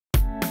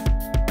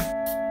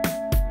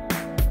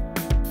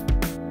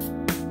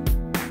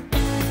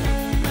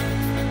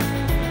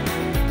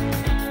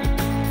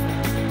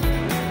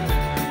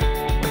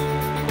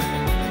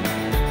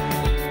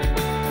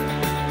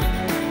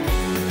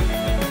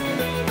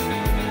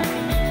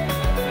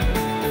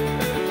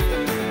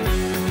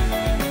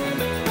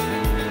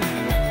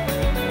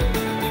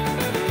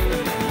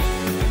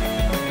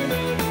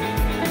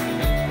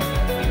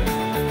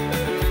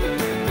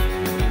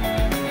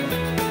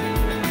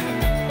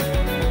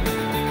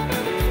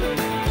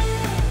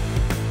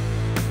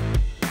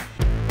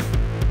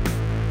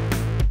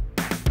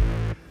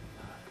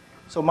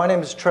So my name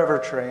is Trevor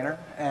Trainer,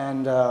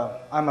 and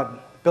I'm a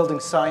building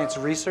science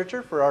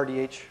researcher for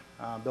RDH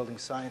Building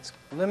Science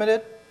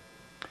Limited.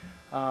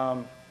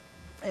 And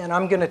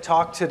I'm going to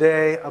talk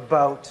today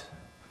about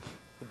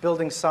the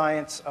building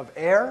science of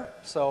air.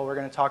 So we're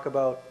going to talk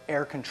about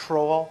air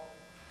control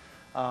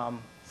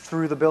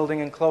through the building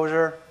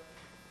enclosure,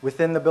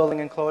 within the building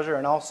enclosure,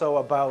 and also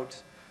about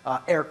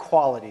air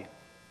quality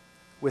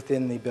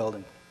within the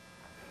building.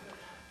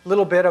 A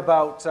little bit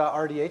about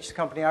RDH, the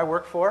company I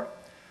work for.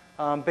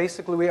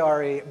 Basically, we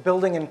are a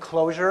building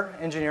enclosure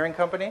engineering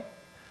company.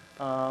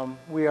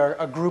 We are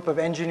a group of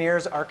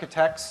engineers,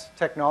 architects,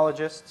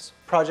 technologists,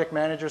 project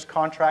managers,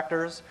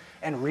 contractors,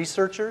 and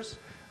researchers.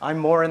 I'm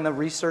more in the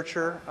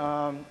researcher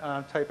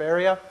type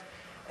area.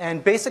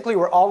 And basically,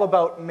 we're all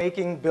about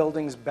making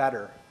buildings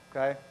better,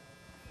 okay?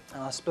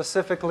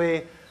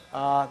 Specifically,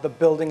 the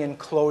building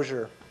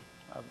enclosure.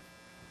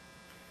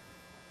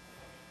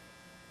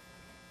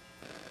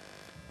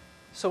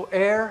 So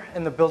air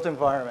in the built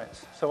environment.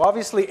 So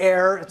obviously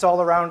air, it's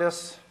all around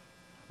us.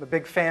 I'm a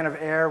big fan of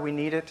air. We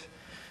need it.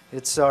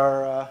 It's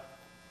our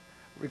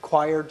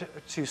required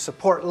to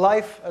support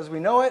life as we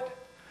know it.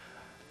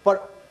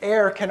 But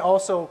air can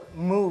also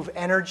move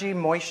energy,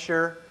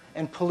 moisture,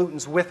 and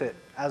pollutants with it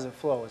as it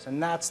flows.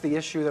 And that's the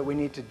issue that we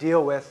need to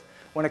deal with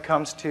when it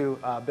comes to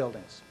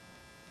buildings.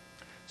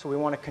 So we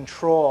want to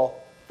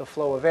control the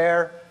flow of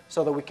air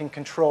so that we can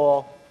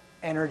control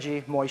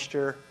energy,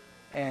 moisture,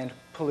 and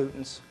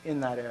pollutants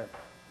in that air.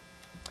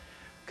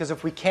 Because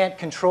if we can't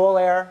control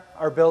air,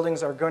 our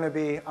buildings are going to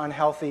be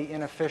unhealthy,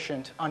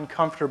 inefficient,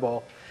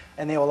 uncomfortable,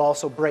 and they will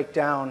also break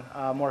down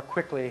more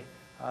quickly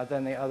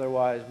than they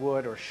otherwise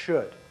would or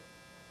should.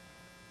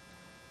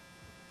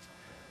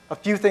 A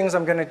few things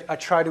I'm going to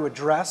try to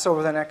address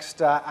over the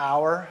next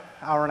hour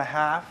and a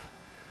half.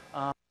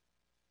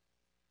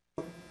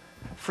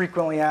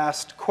 Frequently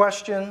asked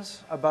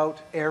questions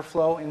about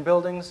airflow in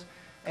buildings.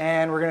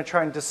 And we're going to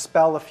try and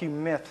dispel a few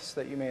myths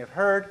that you may have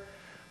heard.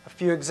 A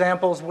few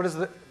examples.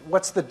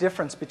 What's the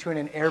difference between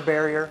an air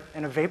barrier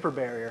and a vapor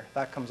barrier?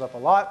 That comes up a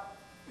lot.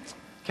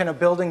 Can a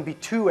building be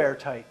too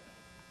airtight?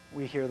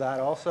 We hear that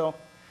also.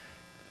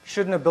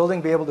 Shouldn't a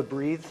building be able to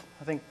breathe?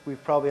 I think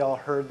we've probably all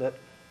heard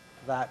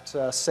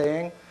that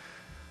saying.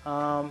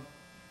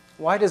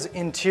 Why does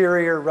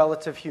interior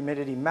relative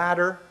humidity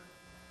matter?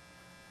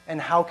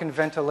 And how can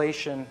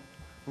ventilation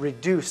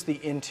reduce the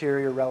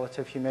interior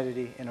relative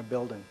humidity in a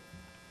building?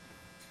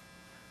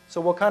 So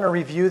we'll kind of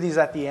review these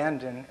at the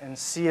end and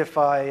see if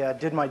I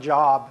did my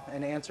job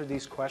and answered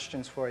these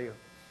questions for you.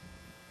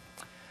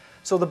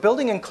 So the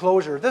building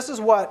enclosure, this is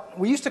what,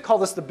 we used to call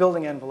this the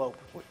building envelope.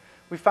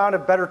 We found a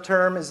better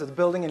term is the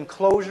building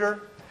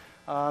enclosure.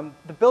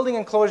 The building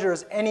enclosure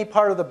is any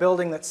part of the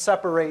building that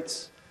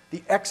separates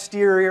the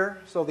exterior,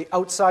 so the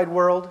outside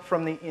world,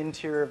 from the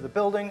interior of the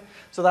building.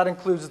 So that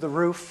includes the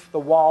roof, the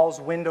walls,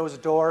 windows,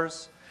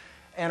 doors,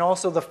 and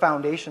also the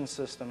foundation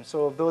system.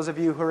 So those of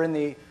you who are in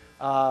the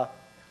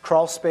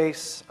crawl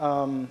space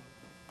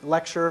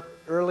lecture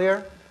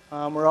earlier.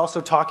 We're also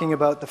talking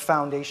about the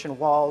foundation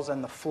walls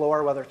and the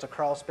floor, whether it's a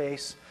crawl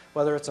space,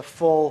 whether it's a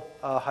full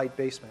height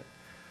basement.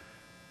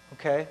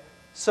 Okay?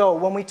 So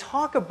when we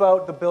talk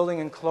about the building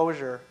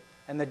enclosure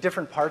and the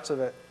different parts of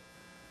it,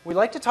 we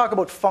like to talk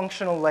about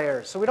functional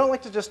layers. So we don't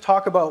like to just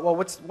talk about, well,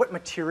 what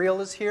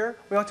material is here?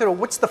 We want to know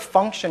what's the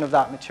function of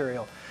that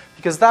material,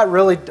 because that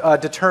really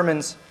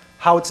determines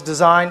how it's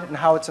designed and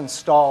how it's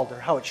installed, or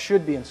how it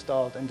should be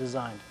installed and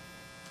designed.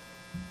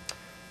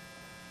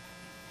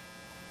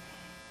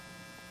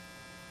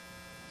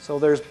 So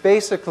there's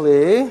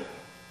basically, I'm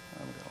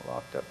getting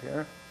locked up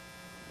here.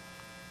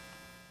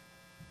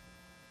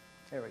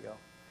 There we go.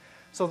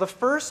 So the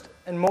first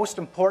and most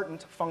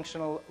important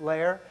functional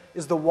layer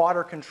is the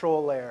water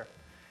control layer.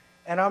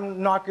 And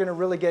I'm not going to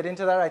really get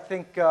into that. I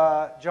think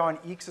John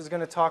Eakes is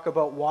going to talk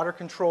about water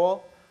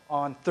control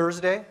on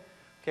Thursday.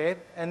 Okay?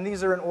 And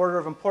these are in order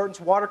of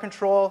importance. Water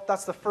control,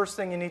 that's the first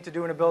thing you need to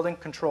do in a building,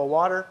 control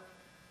water.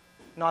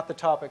 Not the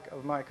topic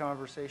of my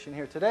conversation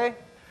here today.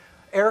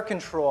 Air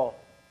control.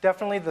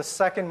 Definitely the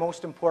second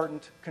most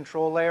important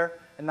control layer,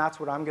 and that's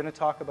what I'm going to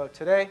talk about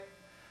today.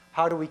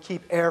 How do we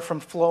keep air from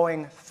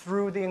flowing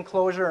through the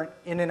enclosure and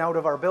in and out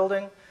of our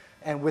building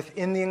and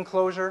within the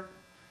enclosure?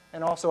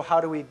 And also, how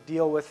do we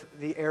deal with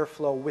the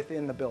airflow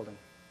within the building?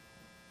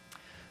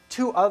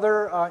 Two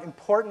other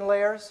important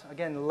layers,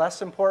 again,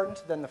 less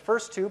important than the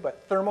first two,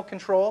 but thermal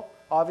control,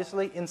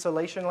 obviously,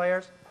 insulation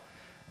layers,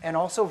 and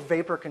also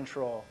vapor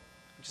control,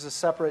 which is a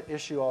separate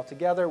issue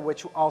altogether,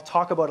 which I'll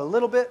talk about a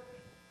little bit.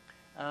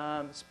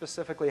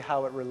 Specifically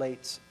how it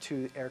relates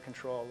to air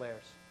control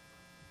layers.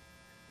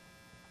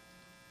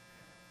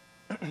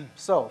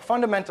 So,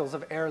 fundamentals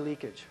of air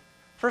leakage.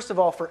 First of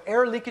all, for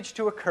air leakage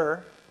to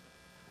occur,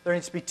 there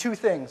needs to be two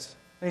things.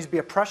 There needs to be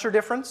a pressure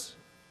difference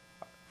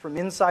from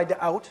inside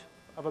to out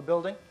of a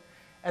building,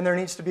 and there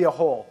needs to be a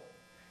hole.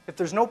 If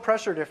there's no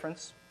pressure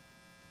difference,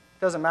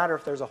 it doesn't matter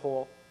if there's a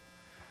hole.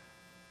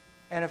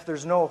 And if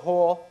there's no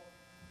hole,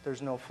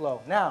 there's no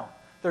flow. Now,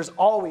 there's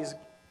always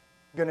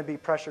going to be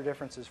pressure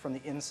differences from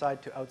the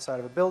inside to outside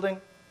of a building.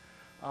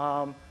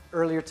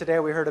 Earlier today,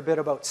 we heard a bit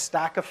about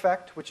stack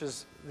effect, which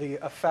is the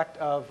effect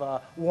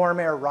of warm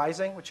air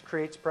rising, which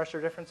creates pressure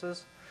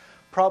differences.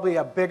 Probably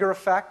a bigger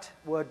effect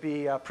would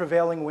be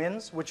prevailing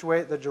winds, which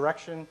way the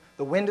direction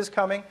the wind is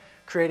coming,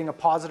 creating a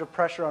positive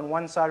pressure on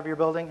one side of your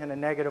building and a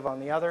negative on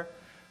the other.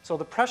 So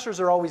the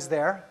pressures are always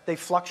there. They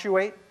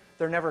fluctuate.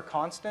 They're never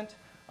constant.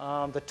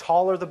 The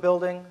taller the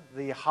building,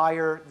 the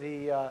higher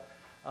the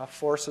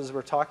forces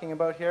we're talking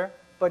about here.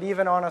 But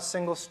even on a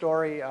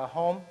single-story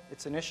home,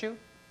 it's an issue.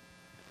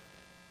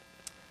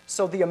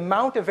 So the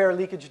amount of air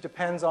leakage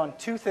depends on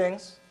two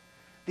things: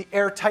 the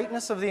air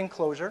tightness of the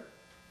enclosure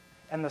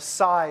and the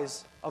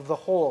size of the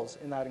holes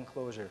in that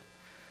enclosure.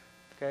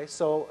 Okay,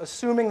 so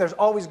assuming there's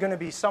always going to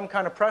be some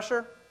kind of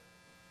pressure,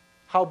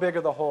 how big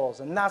are the holes?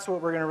 And that's what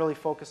we're going to really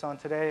focus on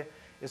today,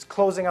 is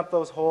closing up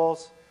those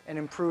holes and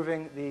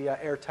improving the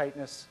air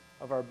tightness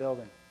of our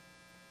building.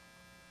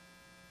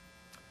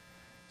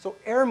 So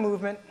air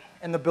movement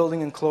and the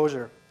building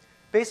enclosure.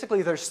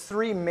 Basically, there's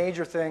three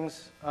major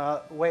things,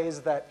 ways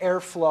that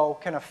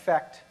airflow can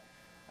affect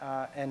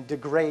and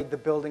degrade the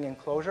building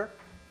enclosure.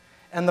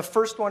 And the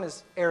first one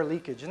is air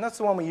leakage. And that's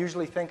the one we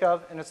usually think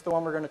of, and it's the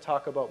one we're going to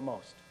talk about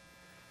most.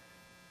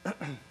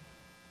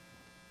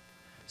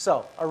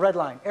 So, our red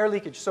line, air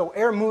leakage. So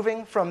air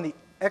moving from the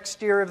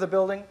exterior of the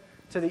building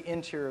to the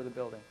interior of the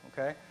building.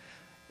 Okay?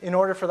 In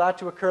order for that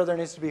to occur, there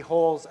needs to be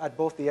holes at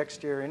both the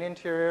exterior and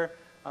interior.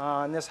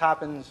 And this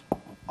happens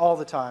all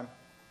the time.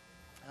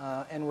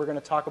 And we're going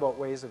to talk about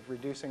ways of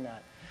reducing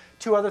that.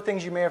 Two other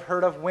things you may have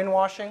heard of: wind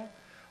washing.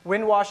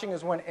 Wind washing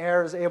is when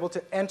air is able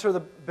to enter the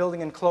building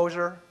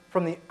enclosure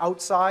from the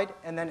outside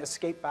and then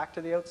escape back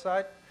to the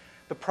outside.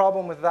 The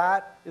problem with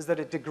that is that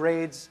it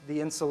degrades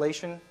the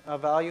insulation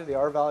value, the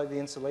R value of the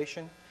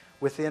insulation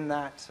within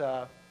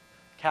that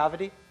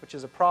cavity, which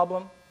is a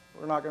problem.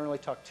 We're not going to really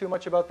talk too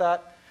much about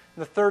that.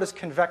 And the third is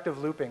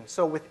convective looping.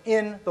 So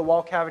within the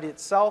wall cavity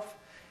itself,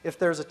 if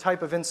there's a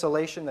type of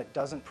insulation that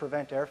doesn't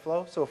prevent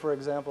airflow, so for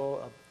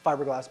example, a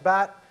fiberglass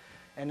bat,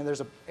 and then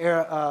there's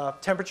a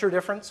temperature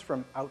difference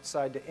from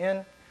outside to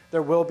in,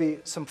 there will be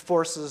some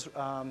forces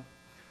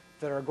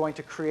that are going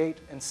to create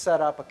and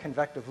set up a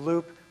convective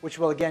loop, which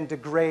will again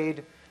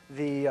degrade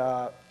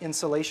the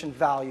insulation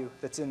value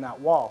that's in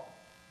that wall.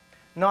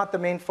 Not the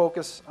main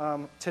focus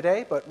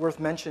today, but worth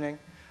mentioning.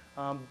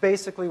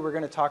 Basically, we're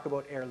going to talk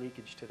about air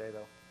leakage today,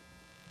 though.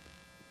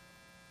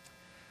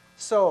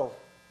 So,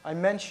 I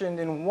mentioned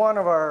in one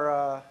of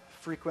our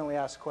frequently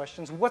asked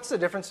questions, what's the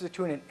difference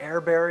between an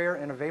air barrier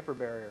and a vapor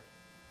barrier?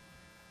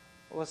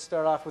 Well, let's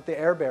start off with the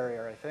air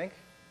barrier, I think.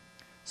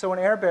 So an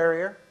air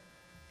barrier,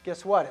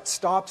 guess what? It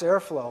stops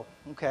airflow.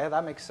 Okay,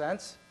 that makes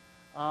sense.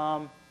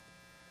 An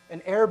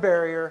air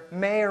barrier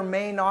may or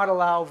may not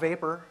allow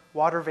vapor,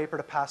 water vapor,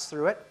 to pass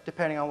through it,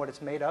 depending on what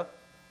it's made of.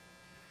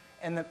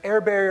 And the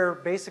air barrier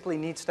basically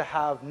needs to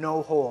have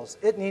no holes.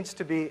 It needs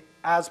to be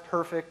as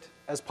perfect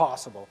as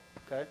possible.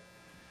 Okay?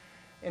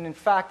 And in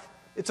fact,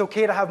 it's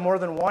okay to have more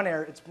than one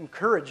air. It's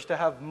encouraged to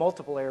have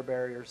multiple air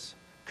barriers.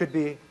 Could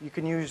be, you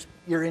can use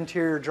your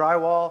interior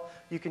drywall,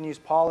 you can use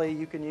poly,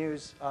 you can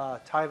use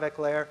Tyvek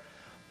layer.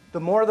 The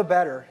more the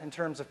better in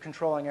terms of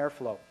controlling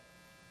airflow.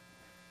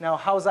 Now,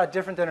 how is that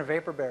different than a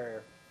vapor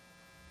barrier?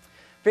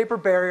 Vapor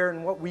barrier,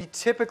 and what we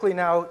typically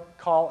now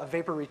call a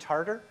vapor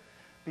retarder,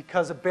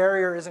 because a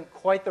barrier isn't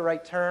quite the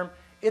right term,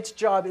 its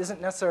job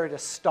isn't necessarily to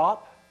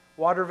stop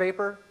water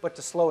vapor, but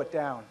to slow it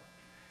down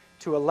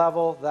to a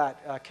level that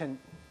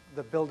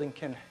the building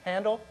can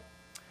handle.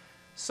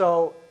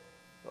 So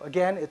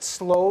again, it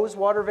slows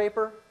water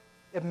vapor.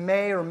 It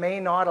may or may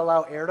not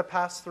allow air to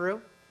pass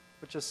through,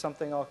 which is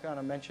something I'll kind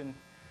of mention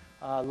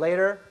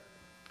later.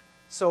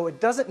 So it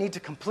doesn't need to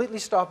completely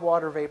stop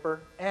water vapor.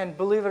 And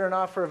believe it or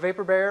not, for a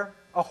vapor barrier,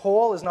 a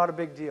hole is not a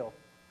big deal.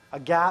 A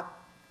gap,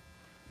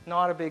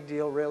 not a big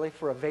deal really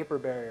for a vapor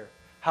barrier.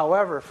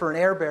 However, for an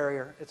air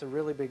barrier, it's a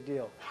really big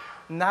deal.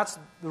 And that's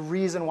the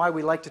reason why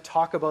we like to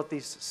talk about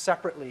these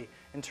separately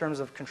in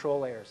terms of control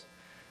layers.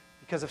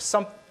 Because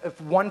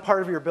if one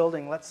part of your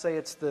building, let's say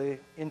it's the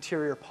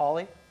interior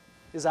poly,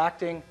 is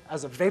acting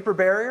as a vapor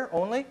barrier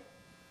only,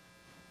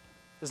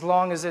 as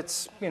long as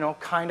it's,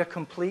 kind of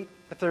complete,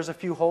 if there's a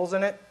few holes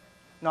in it,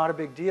 not a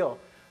big deal.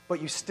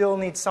 But you still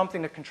need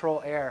something to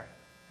control air,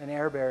 an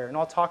air barrier. And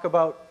I'll talk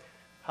about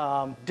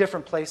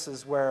different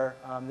places where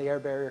the air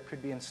barrier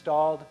could be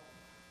installed,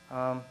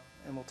 and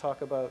we'll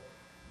talk about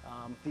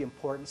the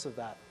importance of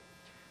that.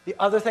 The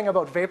other thing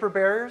about vapor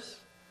barriers,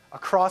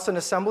 across an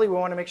assembly, we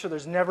want to make sure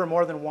there's never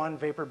more than one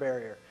vapor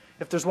barrier.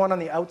 If there's one on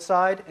the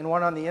outside and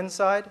one on the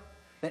inside,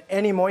 then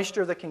any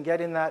moisture that can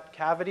get in that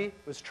cavity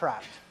was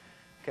trapped.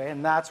 Okay,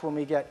 and that's when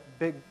we get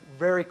big,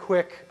 very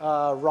quick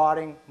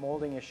rotting,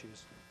 molding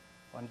issues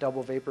on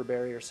double vapor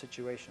barrier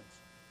situations.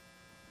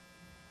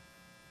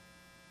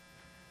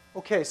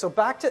 Okay, so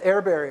back to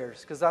air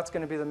barriers, because that's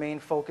going to be the main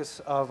focus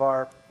of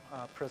our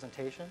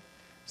presentation.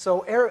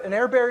 So an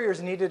air barrier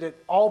is needed at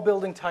all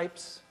building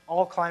types,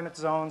 all climate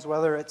zones,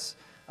 whether it's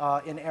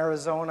in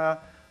Arizona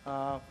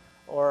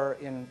or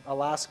in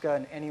Alaska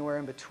and anywhere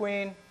in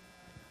between.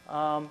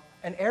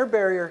 An air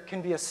barrier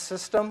can be a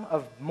system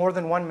of more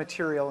than one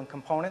material and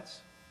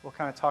components. We'll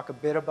kind of talk a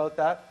bit about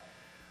that.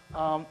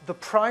 The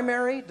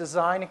primary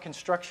design and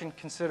construction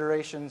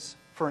considerations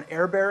for an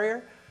air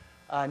barrier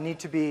need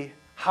to be,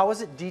 how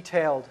is it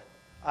detailed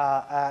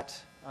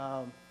at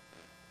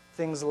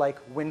things like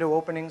window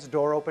openings,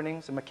 door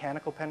openings, and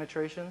mechanical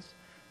penetrations?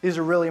 These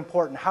are really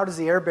important. How does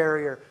the air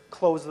barrier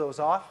close those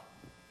off?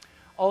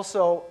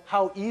 Also,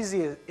 how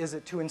easy is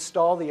it to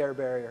install the air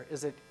barrier?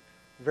 Is it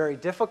very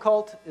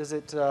difficult? Is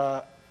it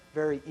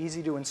very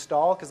easy to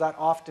install? Because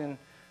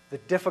the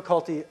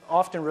difficulty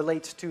often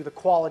relates to the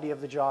quality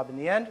of the job in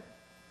the end.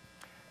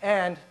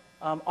 And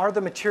are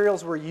the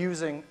materials we're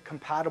using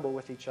compatible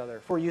with each other?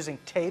 If we're using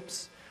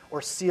tapes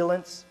or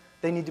sealants,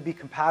 they need to be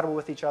compatible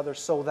with each other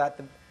so that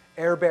the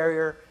air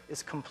barrier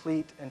is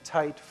complete and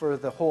tight for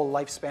the whole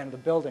lifespan of the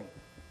building.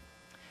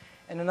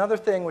 And another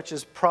thing which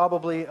is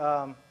probably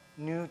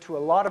new to a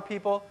lot of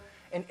people,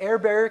 an air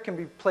barrier can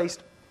be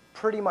placed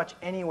pretty much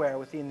anywhere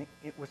within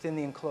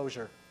the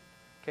enclosure,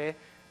 okay?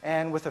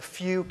 And with a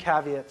few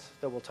caveats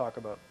that we'll talk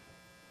about.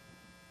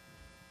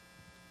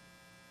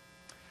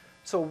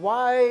 So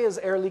why is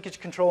air leakage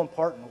control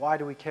important? Why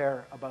do we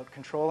care about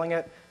controlling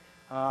it?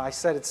 I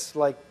said it's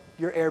like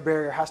your air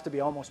barrier has to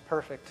be almost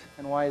perfect.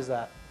 And why is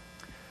that?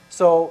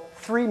 So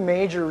 3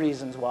 major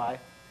reasons why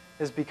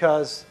is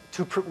because,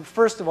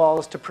 first of all,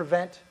 is to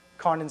prevent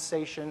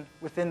condensation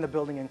within the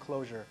building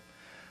enclosure.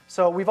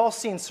 So we've all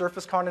seen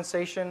surface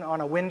condensation on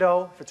a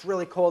window. If it's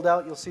really cold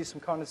out, you'll see some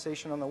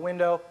condensation on the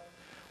window.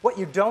 What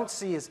you don't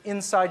see is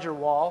inside your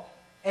wall,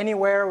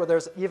 anywhere where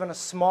there's even a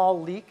small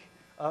leak,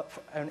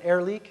 an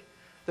air leak,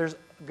 there's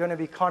going to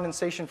be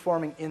condensation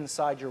forming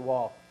inside your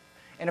wall.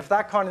 And if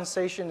that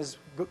condensation is,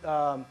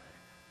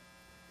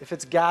 if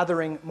it's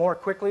gathering more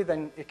quickly,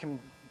 then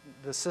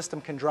the system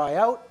can dry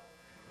out.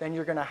 Then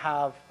you're going to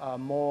have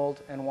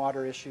mold and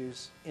water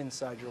issues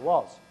inside your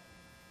walls.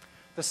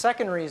 The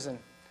second reason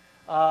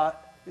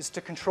is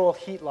to control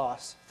heat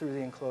loss through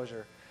the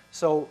enclosure.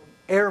 So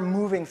air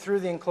moving through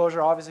the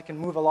enclosure obviously can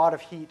move a lot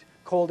of heat,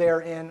 cold air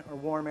in or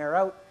warm air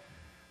out.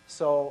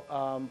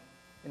 So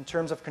in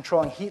terms of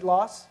controlling heat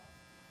loss,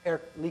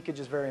 air leakage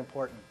is very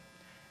important.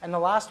 And the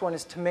last one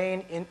is to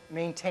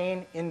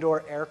maintain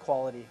indoor air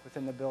quality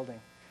within the building.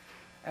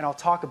 And I'll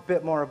talk a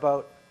bit more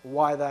about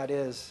why that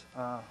is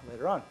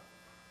later on.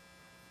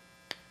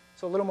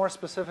 So a little more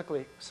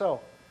specifically,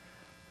 so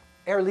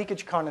air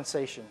leakage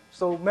condensation.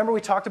 So remember we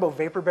talked about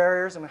vapor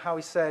barriers and how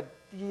we said,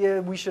 yeah,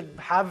 we should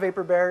have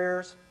vapor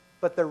barriers,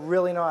 but they're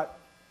really not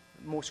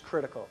most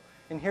critical.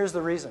 And here's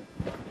the reason.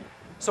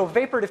 So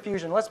vapor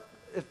diffusion,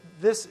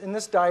 in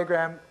this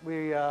diagram,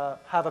 we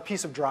have a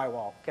piece of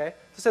drywall, okay?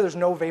 Let's say there's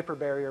no vapor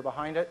barrier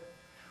behind it.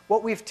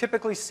 What we've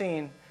typically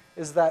seen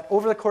is that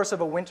over the course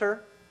of a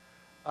winter,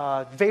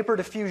 vapor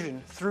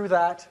diffusion through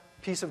that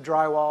piece of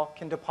drywall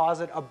can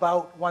deposit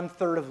about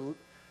 1/3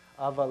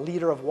 of a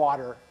liter of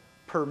water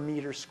per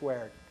meter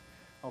squared.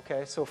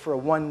 Okay, so for a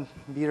 1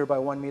 meter by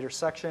 1 meter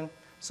section.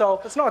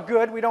 So it's not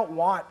good. We don't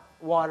want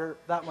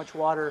that much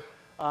water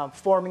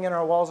forming in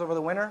our walls over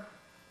the winter.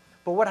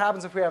 But what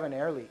happens if we have an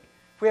air leak?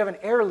 If we have an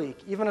air leak,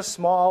 even a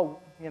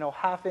small,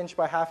 1/2 inch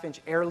by 1/2 inch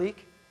air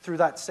leak through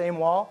that same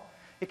wall,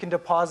 it can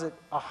deposit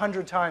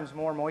 100 times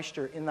more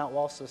moisture in that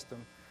wall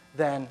system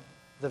than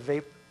the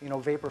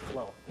vapor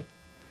flow.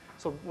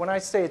 So when I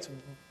say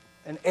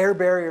an air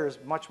barrier is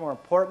much more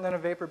important than a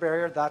vapor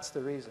barrier, that's the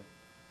reason.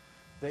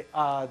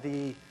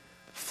 The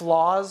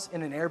flaws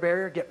in an air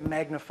barrier get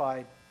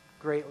magnified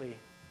greatly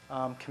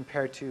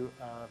compared to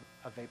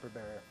a vapor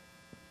barrier.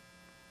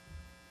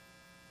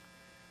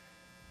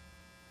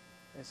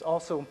 It's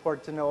also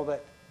important to know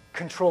that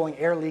controlling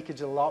air leakage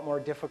is a lot more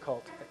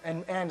difficult,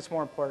 and it's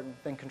more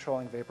important than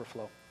controlling vapor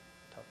flow.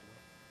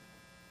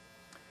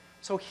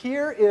 So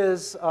here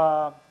is,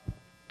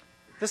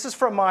 this is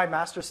from my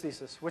master's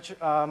thesis, which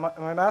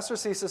my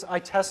master's thesis, I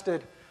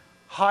tested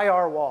high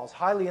R walls,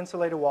 highly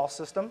insulated wall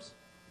systems.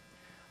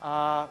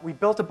 We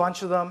built a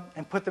bunch of them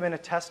and put them in a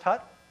test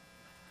hut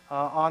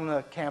on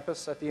the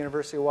campus at the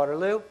University of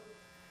Waterloo.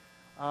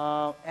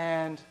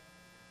 And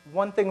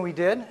one thing we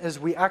did is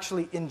we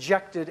actually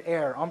injected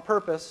air on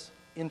purpose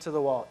into the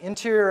wall,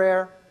 interior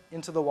air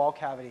into the wall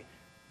cavity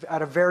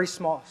at a very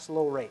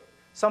slow rate,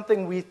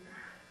 something we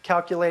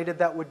calculated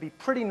that would be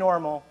pretty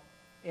normal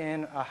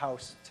in a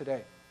house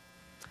today.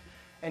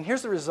 And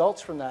here's the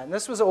results from that. And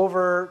this was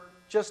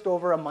just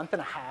over a month and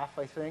a half,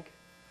 I think.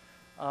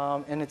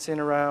 And it's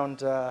in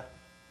around,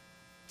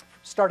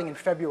 starting in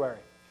February.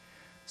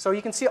 So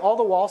you can see all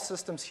the wall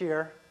systems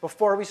here,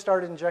 before we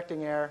started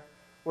injecting air,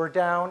 were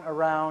down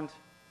around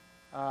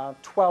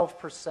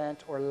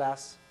 12% or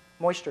less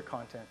moisture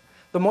content.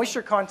 The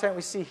moisture content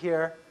we see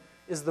here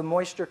is the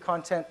moisture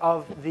content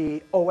of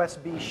the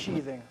OSB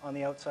sheathing on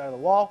the outside of the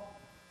wall.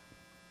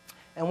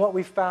 And what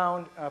we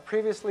found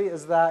previously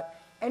is that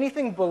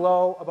anything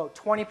below about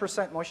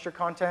 20% moisture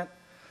content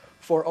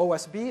for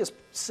OSB is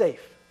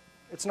safe.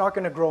 It's not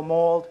going to grow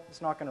mold.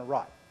 It's not going to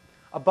rot.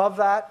 Above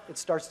that, it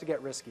starts to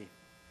get risky.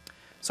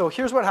 So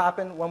here's what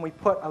happened when we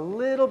put a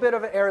little bit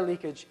of air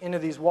leakage into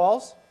these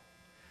walls.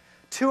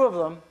 two of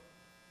them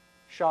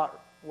shot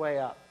way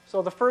up.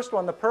 So the first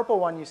one, the purple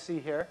one you see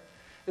here,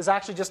 is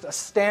actually just a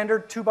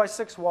standard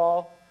 2x6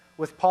 wall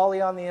with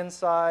poly on the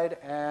inside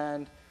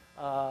and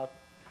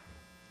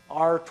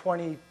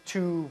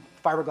R22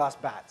 fiberglass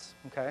bats.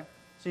 Okay?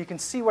 So you can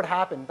see what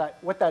happened,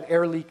 what that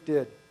air leak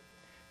did.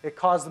 It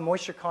caused the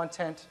moisture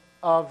content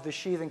of the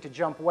sheathing to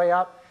jump way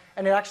up,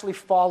 and it actually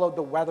followed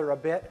the weather a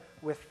bit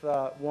with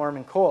warm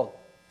and cold.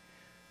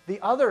 The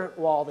other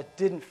wall that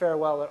didn't fare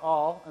well at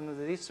all under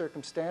these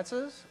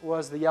circumstances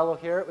was the yellow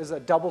here. It was a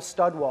double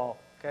stud wall.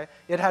 Okay?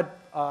 It had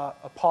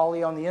a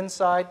poly on the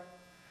inside.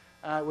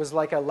 It was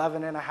like an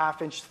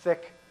 11.5-inch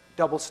thick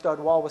double stud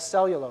wall with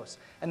cellulose.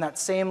 And that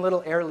same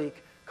little air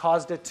leak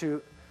caused it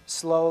to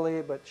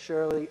slowly but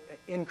surely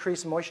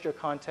increase moisture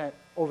content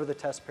over the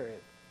test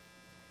period.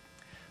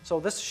 So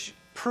this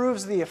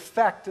proves the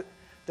effect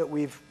that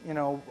we've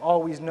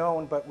always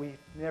known, but we've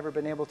never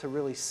been able to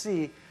really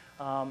see,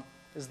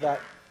 is that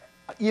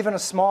even a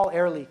small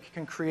air leak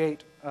can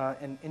create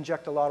and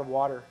inject a lot of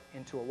water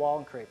into a wall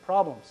and create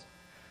problems.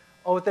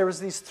 Oh, there was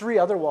these three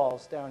other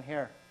walls down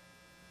here.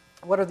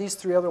 What are these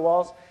three other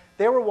walls?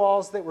 They were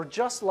walls that were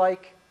just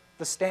like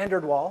the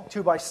standard wall,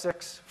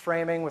 2x6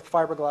 framing with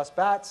fiberglass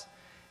bats,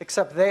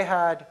 except they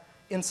had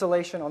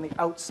insulation on the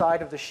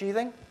outside of the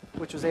sheathing,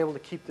 which was able to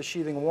keep the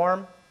sheathing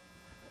warm.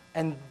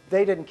 And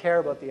they didn't care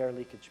about the air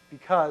leakage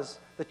because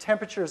the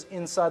temperatures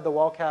inside the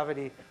wall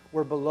cavity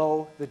were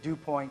below the dew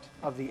point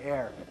of the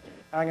air.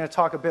 I'm going to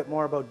talk a bit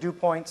more about dew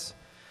points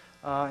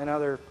and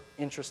other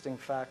interesting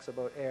facts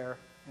about air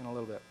in a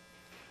little bit.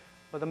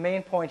 But the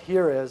main point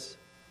here is,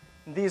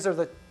 these are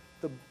the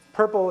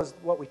purple is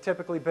what we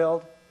typically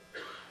build.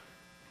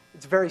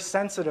 It's very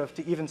sensitive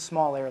to even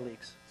small air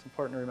leaks. It's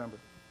important to remember.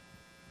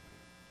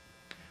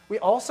 We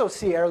also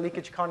see air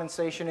leakage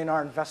condensation in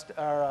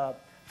our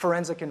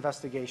forensic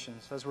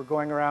investigations as we're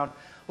going around.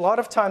 A lot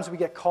of times we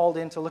get called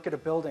in to look at a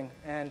building,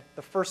 and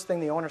the first thing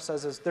the owner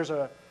says is,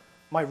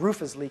 my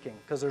roof is leaking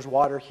because there's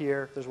water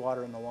here, there's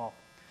water in the wall.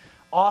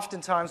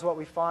 Oftentimes what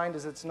we find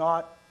is it's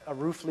not a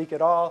roof leak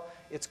at all,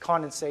 it's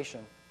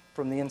condensation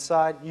from the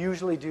inside,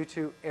 usually due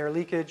to air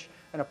leakage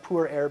and a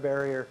poor air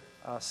barrier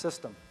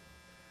system.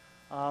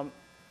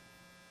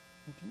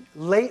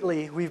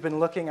 Lately, we've been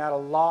looking at a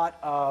lot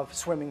of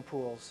swimming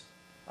pools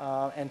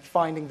and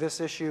finding this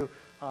issue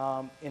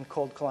in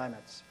cold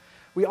climates.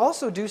 We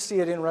also do see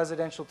it in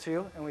residential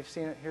too, and we've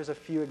seen it. Here's a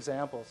few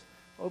examples.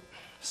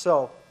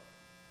 So,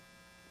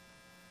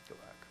 go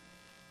back.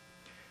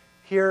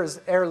 Here's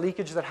air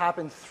leakage that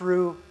happened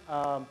through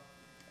an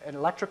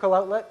electrical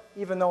outlet.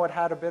 Even though it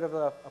had a bit of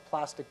a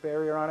plastic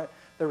barrier on it,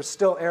 there was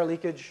still air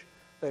leakage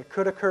that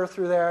could occur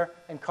through there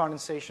and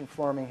condensation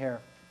forming here.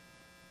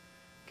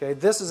 Okay,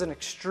 this is an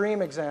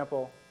extreme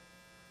example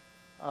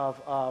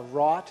of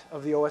rot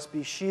of the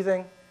OSB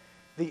sheathing.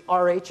 The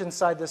RH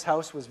inside this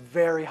house was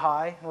very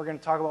high, and we're going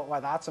to talk about why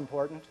that's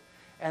important.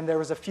 And there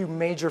was a few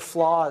major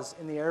flaws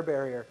in the air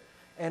barrier.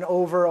 And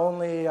over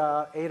only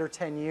 8 or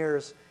 10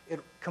 years, it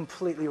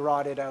completely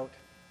rotted out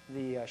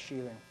the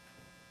sheathing.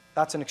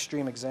 That's an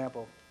extreme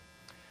example.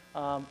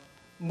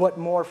 What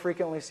more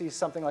frequently sees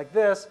something like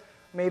this,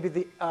 maybe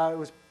it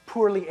was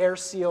poorly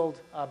air-sealed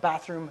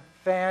bathroom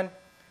fan,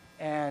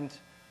 and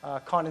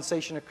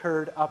condensation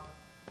occurred up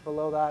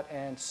below that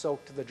and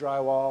soaked the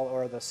drywall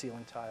or the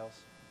ceiling tiles.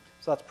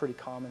 So that's pretty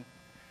common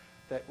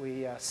that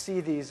we see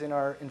these in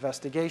our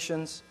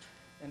investigations.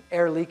 And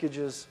air leakage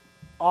is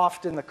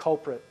often the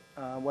culprit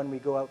when we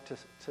go out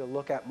to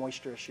look at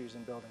moisture issues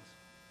in buildings.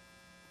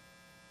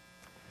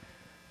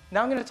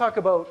 Now I'm going to talk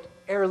about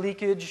air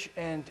leakage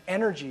and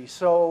energy.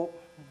 So,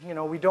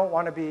 we don't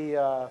want to be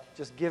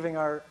just giving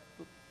our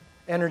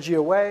energy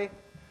away.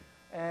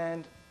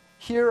 And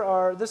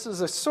this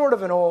is a sort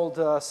of an old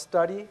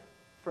study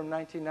from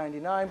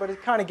 1999, but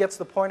it kind of gets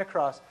the point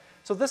across.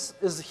 So this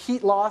is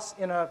heat loss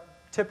in a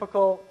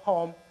typical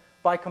home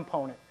by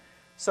component.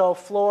 So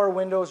floor,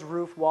 windows,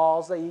 roof,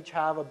 walls, they each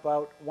have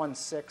about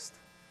 1/6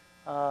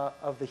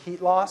 of the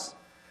heat loss.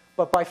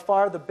 But by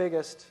far the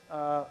biggest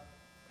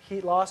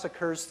heat loss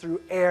occurs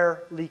through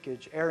air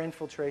leakage, air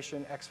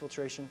infiltration,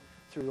 exfiltration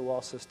through the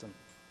wall system.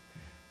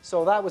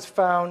 So that was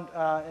found,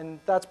 and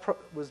that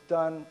was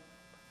done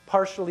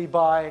partially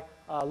by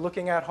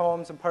looking at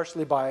homes and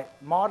partially by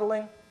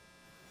modeling.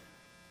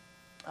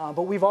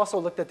 But we've also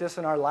looked at this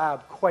in our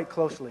lab quite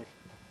closely.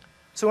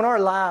 So in our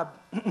lab,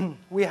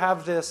 we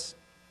have this,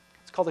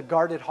 it's called a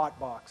guarded hot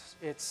box.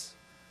 It's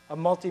a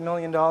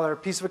multi-million-dollar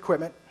piece of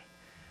equipment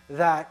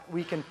that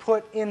we can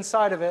put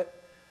inside of it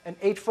an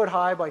 8-foot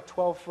high by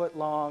 12-foot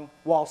long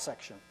wall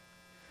section.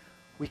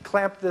 We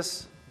clamp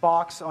this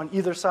box on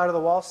either side of the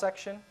wall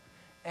section,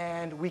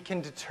 and we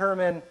can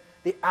determine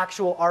the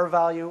actual R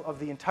value of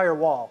the entire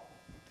wall.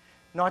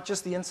 Not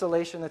just the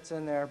insulation that's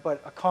in there,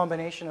 but a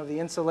combination of the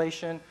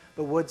insulation,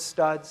 the wood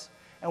studs,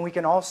 and we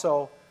can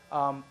also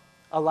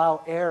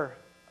allow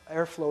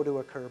airflow to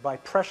occur by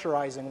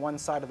pressurizing one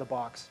side of the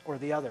box or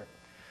the other.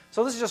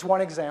 So this is just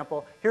one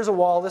example. Here's a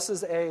wall. This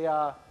is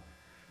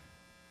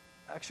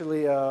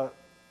actually a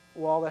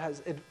wall that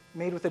has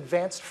made with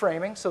advanced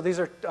framing. So these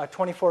are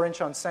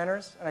 24-inch on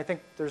centers, and I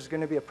think there's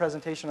going to be a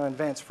presentation on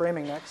advanced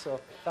framing next,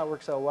 so that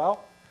works out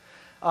well.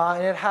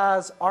 And it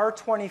has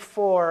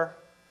R24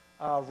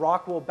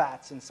 rock wool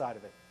batts inside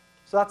of it.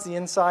 So that's the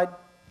inside.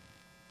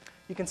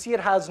 You can see it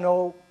has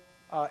no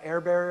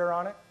air barrier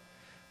on it,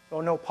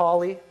 or no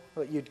poly,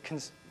 what you'd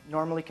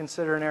normally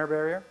consider an air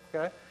barrier.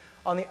 Okay?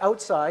 On the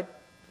outside,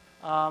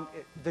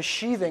 the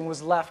sheathing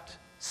was left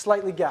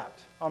slightly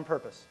gapped on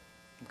purpose.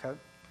 Okay?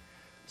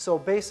 So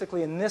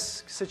basically, in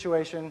this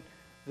situation,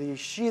 the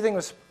sheathing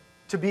was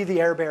to be the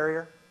air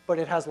barrier, but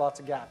it has lots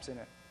of gaps in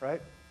it,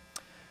 right?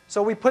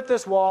 So we put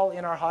this wall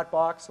in our hot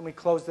box, and we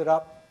closed it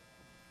up,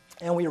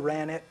 and we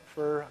ran it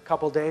for a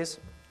couple days.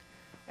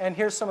 And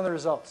here's some of the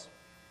results.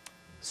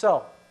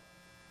 So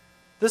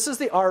this is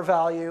the R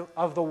value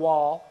of the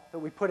wall that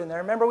we put in there.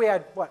 Remember we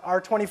had, what,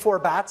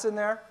 R24 batts in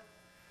there?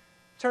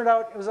 Turned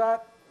out it was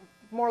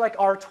more like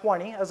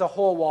R20 as a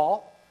whole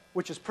wall,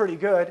 which is pretty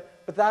good,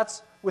 but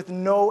that's with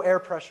no air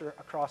pressure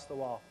across the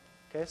wall.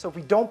 Okay, so if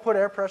we don't put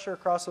air pressure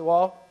across the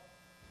wall,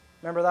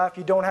 remember that? If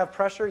you don't have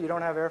pressure, you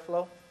don't have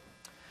airflow.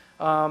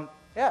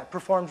 Yeah, it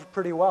performs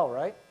pretty well,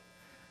 right?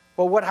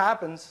 But what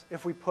happens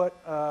if we put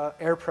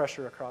air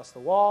pressure across the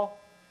wall?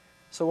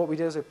 So what we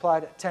did is we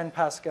applied 10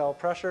 Pascal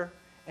pressure,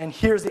 and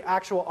here's the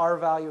actual R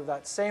value of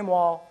that same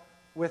wall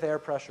with air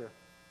pressure.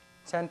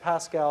 10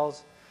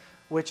 Pascals,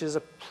 which is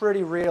a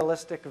pretty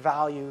realistic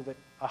value that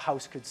a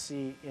house could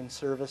see in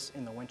service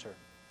in the winter.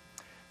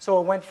 So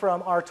it went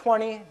from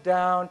R20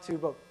 down to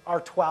about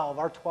R12,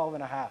 R12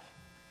 and a half,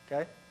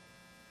 okay?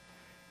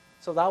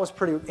 So that was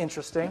pretty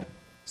interesting.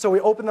 So we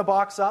opened the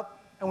box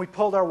up, and we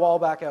pulled our wall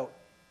back out.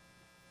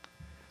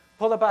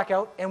 Pulled it back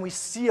out, and we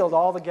sealed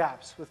all the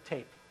gaps with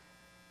tape.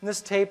 And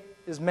this tape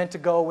is meant to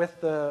go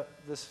with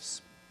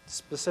this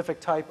specific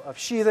type of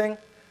sheathing.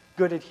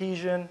 Good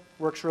adhesion,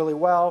 works really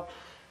well.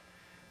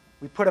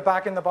 We put it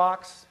back in the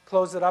box,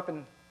 closed it up,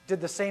 and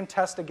did the same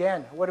test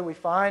again. What did we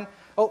find?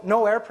 Oh,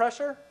 no air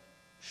pressure?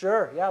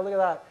 Sure, yeah, look at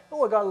that.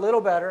 Oh, it got a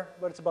little better,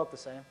 but it's about the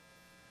same,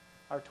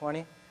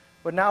 R20.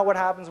 But now what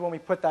happens when we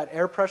put that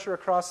air pressure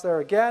across there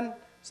again?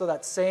 So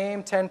that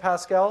same 10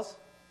 Pascals,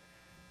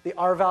 the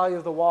R value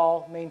of the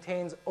wall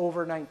maintains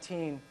over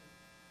 19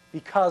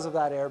 because of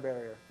that air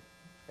barrier.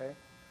 Okay?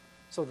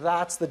 So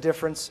that's the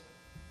difference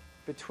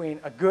between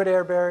a good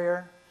air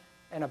barrier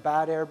and a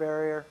bad air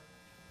barrier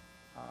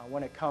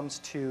when it comes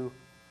to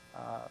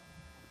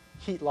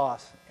heat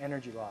loss,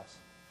 energy loss.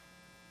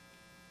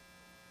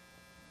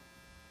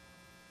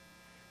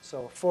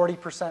 So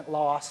 40%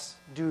 loss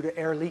due to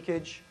air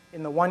leakage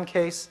in the one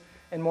case,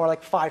 and more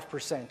like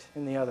 5%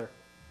 in the other.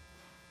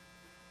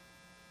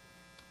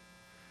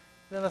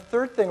 Then the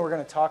third thing we're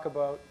going to talk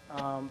about,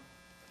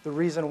 the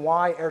reason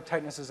why air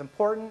tightness is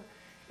important,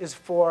 is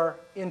for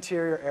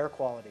interior air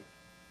quality.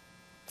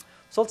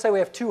 So let's say we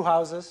have two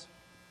houses,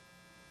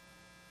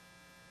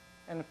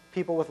 and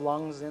people with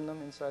lungs in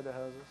them inside the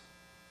houses.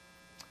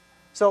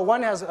 So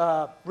one has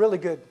really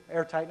good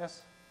air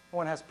tightness,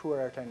 one has poor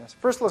air tightness.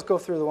 First, let's go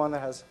through the one that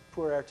has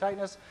poor air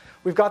tightness.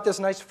 We've got this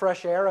nice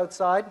fresh air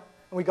outside,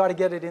 and we've got to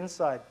get it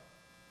inside.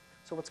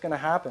 So what's going to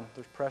happen?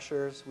 There's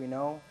pressures, we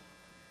know.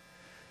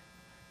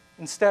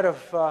 Instead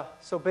of,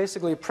 so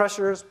basically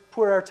pressures,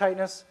 poor air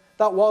tightness,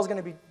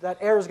 that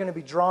air is going to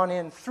be drawn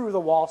in through the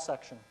wall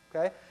section,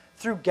 okay?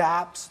 Through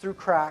gaps, through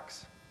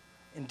cracks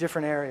in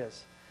different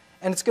areas.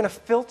 And it's going to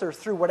filter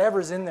through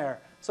whatever's in there.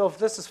 So if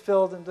this is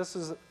filled, and this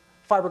is a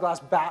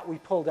fiberglass bat we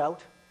pulled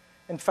out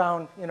and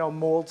found,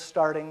 mold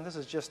starting. This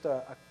is just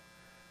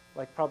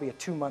like probably a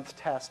 2-month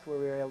test where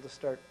we were able to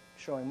start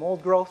showing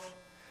mold growth.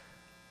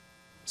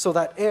 So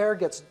that air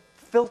gets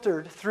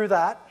filtered through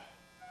that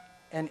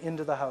and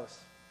into the house,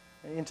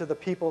 and into the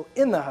people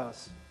in the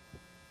house.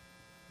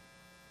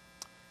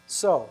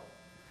 So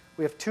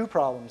we have two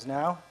problems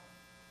now.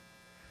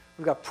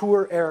 We've got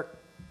poor air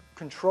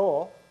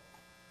control.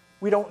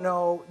 We don't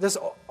know,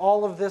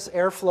 all of this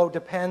airflow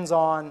depends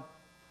on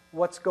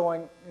what's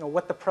going,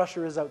 what the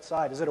pressure is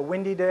outside. Is it a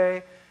windy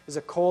day? Is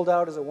it cold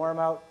out? Is it warm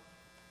out?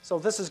 So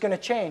this is going to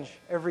change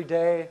every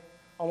day,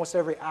 almost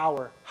every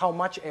hour, how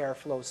much air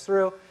flows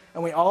through.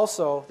 And we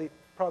also,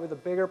 probably the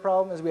bigger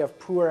problem is we have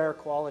poor air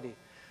quality.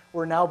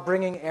 We're now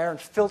bringing air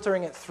and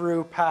filtering it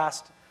through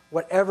past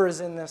whatever is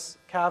in this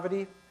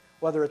cavity,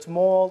 whether it's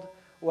mold,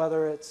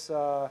 whether it's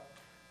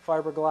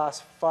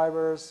fiberglass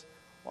fibers.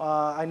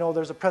 I know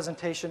there's a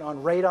presentation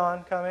on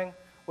radon coming.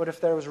 What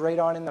if there was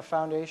radon in the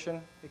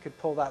foundation? It could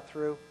pull that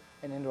through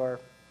and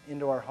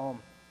into our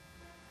home.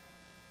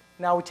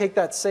 Now we take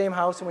that same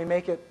house and we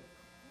make it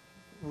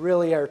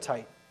really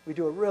airtight. We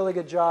do a really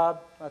good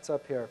job. That's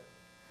up here.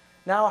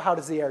 Now how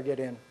does the air get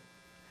in?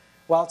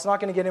 Well, it's not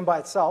going to get in by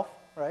itself,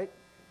 right?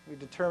 We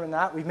determined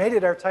that. We made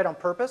it airtight on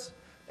purpose.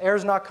 Air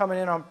is not coming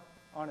in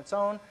on its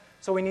own.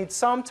 So we need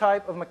some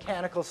type of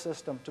mechanical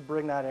system to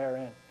bring that air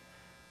in.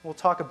 We'll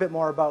talk a bit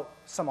more about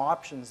some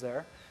options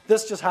there.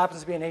 This just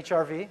happens to be an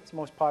HRV. It's the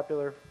most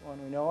popular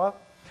one we know of.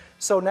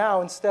 So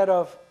now, instead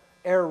of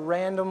air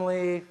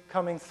randomly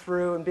coming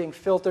through and being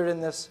filtered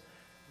in this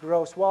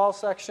gross wall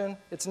section.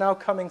 It's now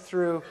coming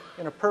through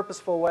in a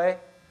purposeful way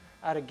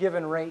at a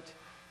given rate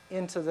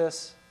into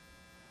this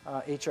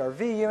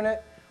HRV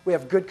unit. We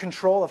have good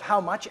control of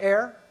how much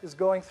air is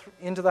going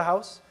into the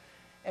house,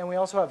 and we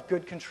also have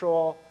good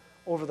control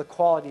over the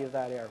quality of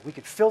that air. We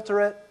could filter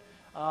it,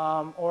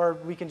 or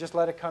we can just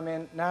let it come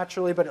in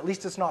naturally, but at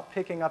least it's not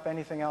picking up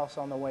anything else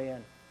on the way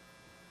in.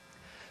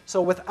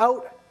 So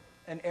without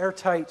an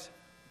airtight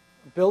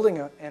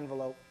building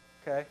envelope,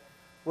 okay,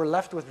 we're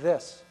left with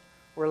this.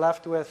 We're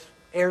left with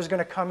air's going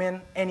to come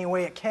in any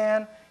way it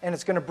can, and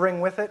it's going to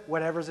bring with it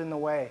whatever's in the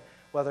way,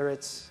 whether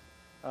it's,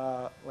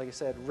 like I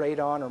said,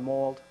 radon or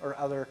mold or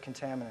other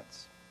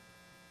contaminants.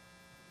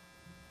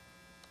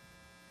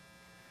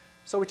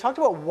 So we talked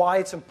about why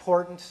it's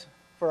important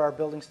for our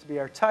buildings to be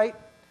airtight.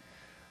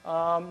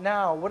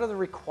 Now, what are the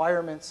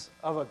requirements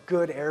of a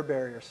good air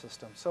barrier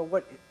system? So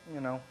what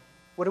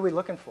are we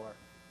looking for?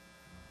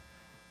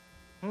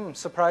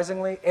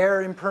 Surprisingly,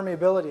 air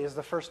impermeability is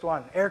the first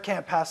one. Air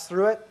can't pass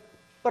through it,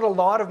 but a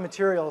lot of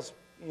materials,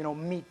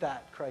 meet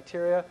that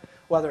criteria,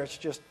 whether it's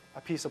just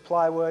a piece of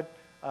plywood,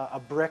 a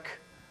brick,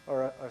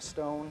 or a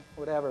stone,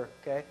 whatever,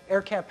 okay?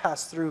 Air can't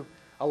pass through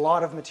a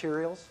lot of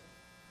materials.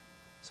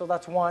 So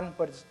that's one,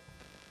 but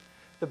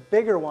the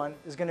bigger one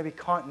is going to be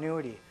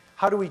continuity.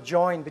 How do we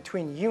join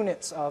between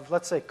units of,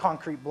 let's say,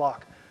 concrete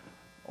block,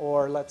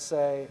 or let's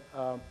say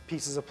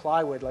pieces of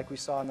plywood like we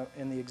saw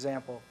in the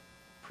example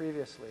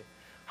previously?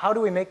 How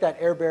do we make that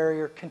air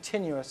barrier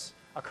continuous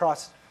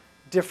across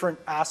different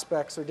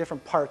aspects or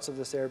different parts of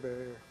this air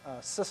barrier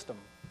system?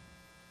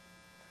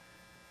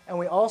 And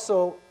we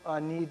also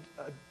need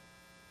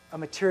a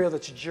material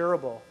that's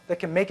durable, that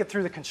can make it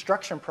through the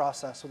construction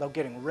process without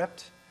getting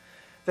ripped,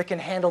 that can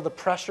handle the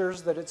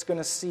pressures that it's going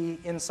to see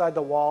inside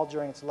the wall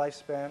during its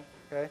lifespan,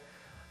 okay?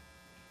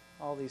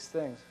 All these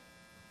things.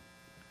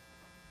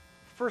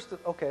 First,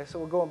 okay, so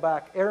we're going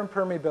back. Air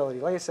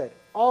impermeability. Like I said,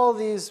 all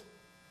these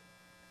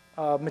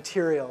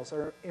materials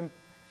are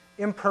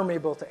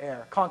impermeable to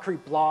air.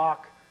 Concrete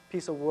block,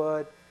 piece of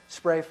wood,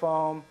 spray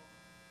foam.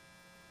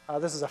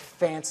 This is a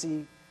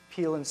fancy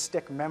peel and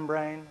stick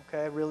membrane,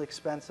 okay, really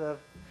expensive.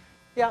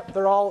 Yeah,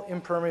 they're all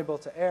impermeable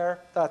to air.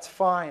 That's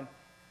fine.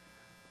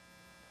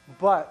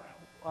 But,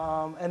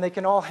 and they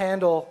can all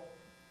handle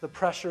the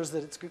pressures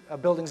that a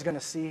building's going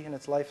to see in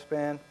its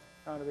lifespan.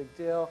 Not a big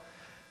deal.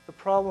 The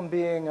problem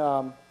being,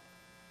 because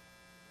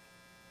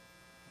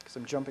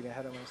I'm jumping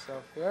ahead of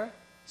myself here.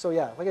 So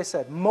yeah, like I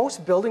said,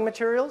 most building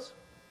materials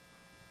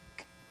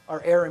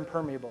are air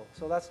impermeable.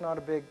 So that's not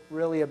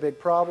really a big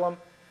problem.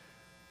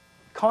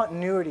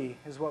 Continuity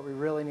is what we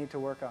really need to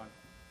work on.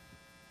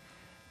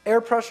 Air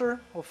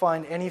pressure will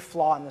find any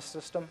flaw in the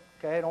system.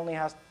 Okay, it only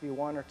has to be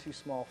one or two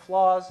small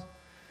flaws.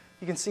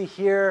 You can see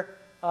here,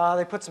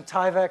 they put some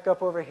Tyvek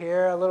up over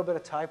here, a little bit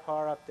of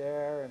Typar up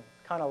there, and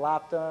kind of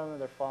lapped them, and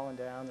they're falling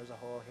down. There's a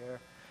hole here.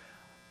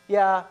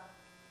 Yeah,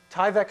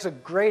 Tyvek's a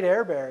great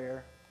air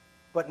barrier,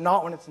 but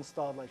not when it's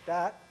installed like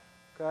that.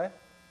 Okay.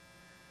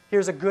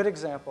 Here's a good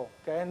example.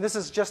 Okay, and this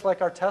is just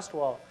like our test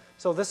wall.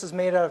 So this is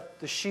made out of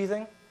the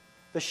sheathing.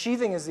 The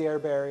sheathing is the air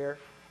barrier,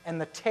 and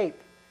the tape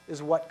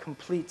is what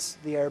completes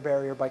the air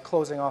barrier by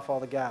closing off all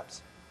the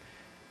gaps.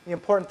 The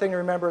important thing to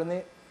remember in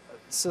the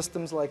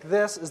systems like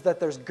this is that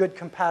there's good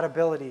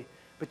compatibility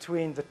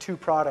between the two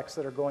products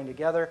that are going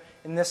together.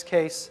 In this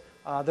case,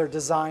 they're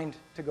designed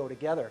to go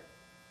together.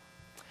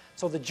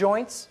 So the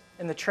joints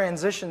and the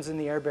transitions in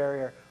the air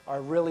barrier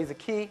are really the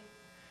key.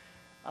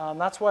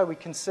 That's why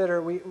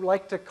we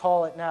like to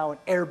call it now an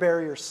air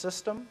barrier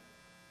system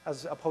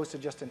as opposed to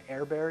just an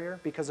air barrier,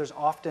 because there's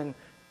often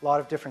a lot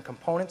of different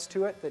components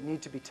to it that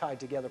need to be tied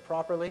together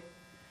properly.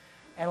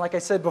 And like I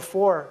said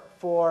before,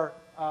 for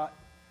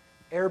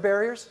air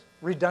barriers,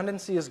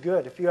 redundancy is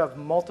good. If you have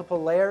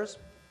multiple layers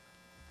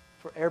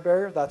for air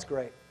barrier, that's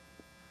great.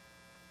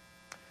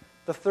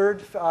 The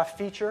third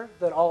feature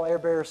that all air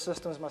barrier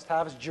systems must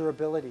have is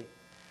durability.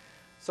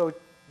 So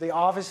they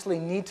obviously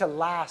need to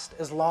last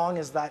as long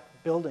as that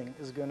building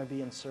is going to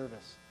be in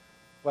service.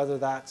 Whether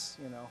that's,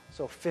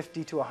 so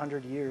 50 to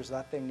 100 years,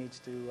 that thing needs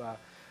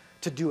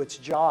to do its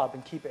job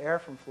and keep air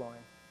from flowing.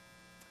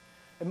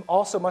 It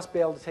also must be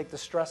able to take the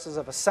stresses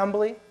of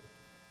assembly.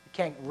 You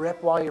can't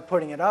rip while you're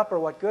putting it up, or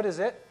what good is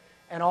it?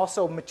 And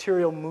also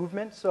material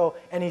movement, so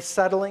any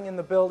settling in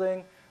the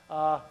building,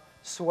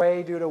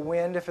 sway due to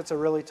wind if it's a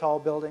really tall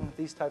building,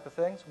 these type of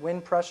things,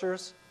 wind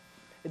pressures.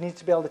 It needs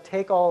to be able to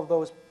take all of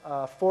those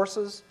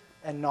forces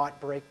and not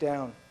break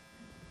down.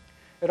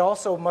 It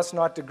also must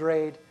not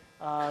degrade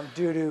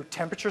due to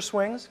temperature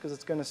swings, because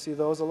it's going to see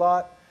those a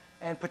lot,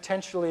 and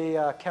potentially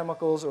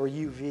chemicals or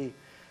UV.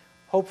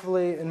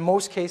 Hopefully, in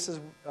most cases,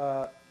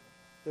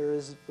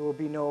 there will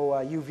be no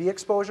UV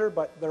exposure,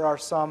 but there are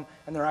some,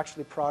 and there are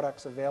actually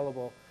products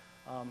available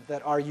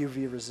that are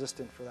UV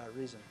resistant for that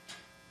reason.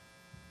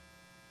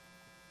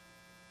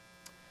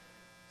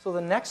 So the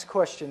next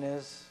question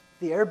is,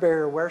 the air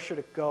barrier, where should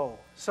it go?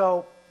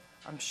 So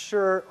I'm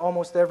sure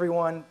almost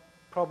everyone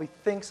probably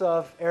thinks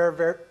of air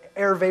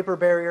vapor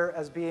barrier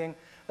as being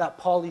that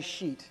poly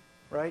sheet,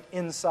 right,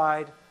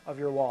 inside of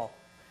your wall.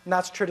 And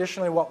that's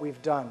traditionally what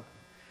we've done.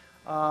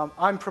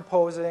 I'm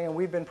proposing, and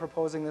we've been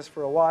proposing this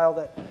for a while,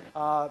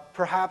 that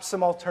perhaps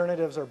some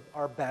alternatives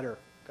are better.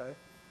 Okay?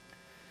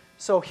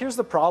 So here's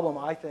the problem,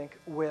 I think,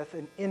 with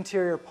an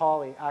interior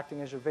poly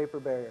acting as your vapor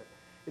barrier.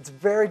 It's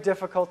very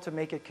difficult to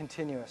make it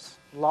continuous.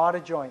 A lot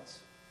of joints.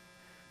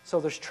 So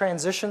there's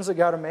transitions that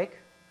got to make.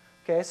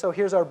 Okay, so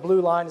here's our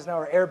blue line is now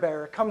our air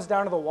barrier. It comes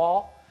down to the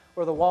wall,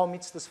 where the wall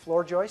meets this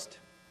floor joist.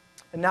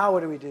 And now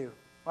what do?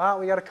 Well,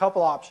 we got a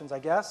couple options, I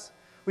guess.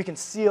 We can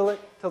seal it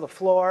to the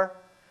floor,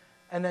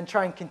 and then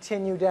try and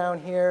continue down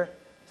here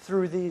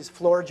through these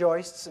floor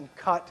joists and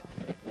cut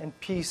and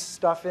piece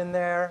stuff in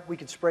there. We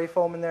could spray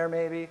foam in there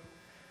maybe.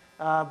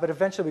 But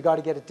eventually we got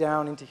to get it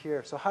down into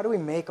here. So how do we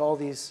make all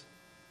these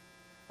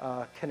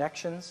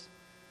connections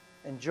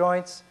and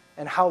joints,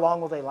 and how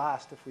long will they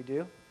last if we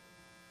do?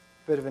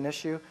 Bit of an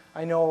issue.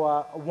 I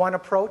know one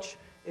approach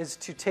is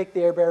to take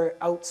the air barrier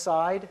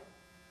outside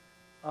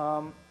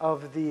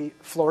of the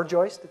floor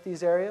joist at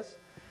these areas.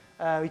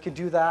 We could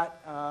do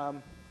that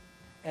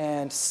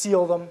and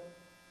seal them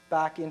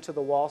back into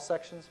the wall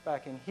sections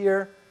back in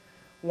here.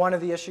 One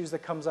of the issues that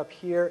comes up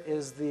here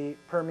is the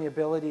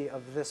permeability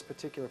of this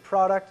particular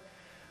product.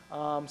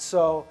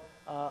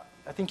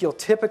 I think you'll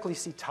typically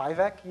see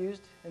Tyvek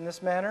used in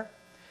this manner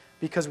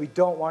because we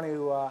don't want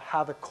to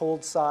have a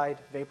cold side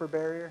vapor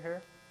barrier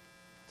here.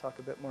 Talk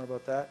a bit more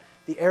about that.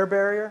 The air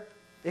barrier,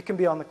 it can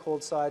be on the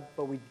cold side,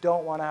 but we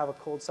don't want to have a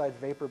cold side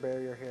vapor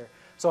barrier here.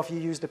 So if you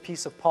used a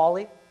piece of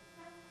poly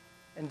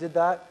and did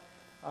that,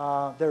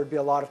 there would be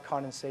a lot of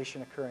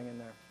condensation occurring in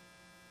there.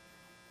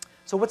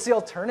 So what's the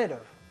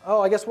alternative?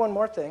 Oh, I guess one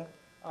more thing.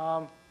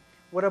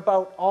 What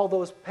about all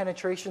those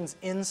penetrations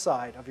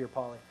inside of your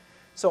poly?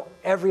 So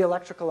every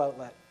electrical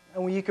outlet.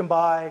 And you can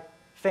buy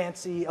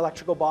fancy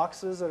electrical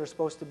boxes that are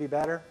supposed to be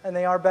better, and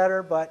they are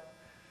better, but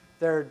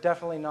they're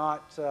definitely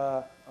not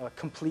a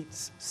complete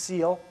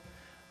seal.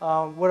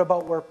 What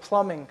about where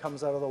plumbing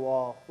comes out of the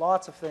wall?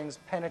 Lots of things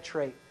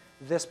penetrate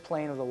this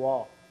plane of the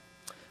wall.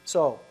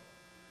 So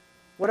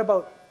what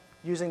about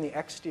using the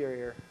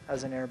exterior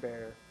as an air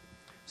barrier?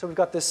 So we've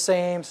got this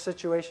same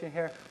situation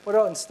here. What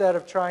about instead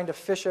of trying to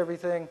fish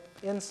everything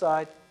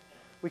inside,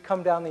 we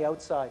come down the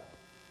outside?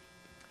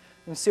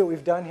 You can see what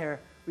we've done here.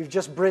 We've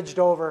just bridged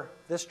over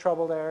this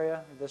troubled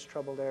area,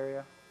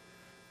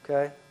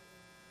 okay?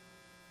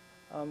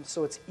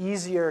 So it's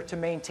easier to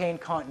maintain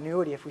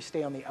continuity if we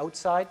stay on the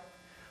outside.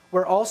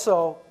 We're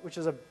also, which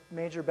is a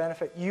major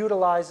benefit,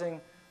 utilizing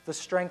the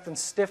strength and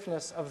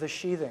stiffness of the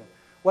sheathing.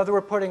 Whether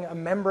we're putting a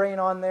membrane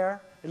on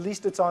there, at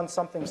least it's on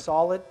something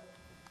solid,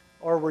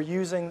 or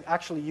we're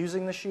actually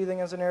using the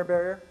sheathing as an air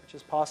barrier, which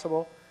is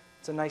possible.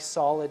 It's a nice,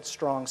 solid,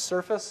 strong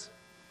surface.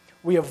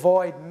 We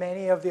avoid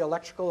many of the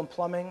electrical and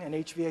plumbing and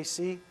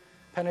HVAC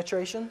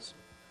penetrations.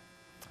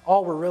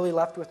 All we're really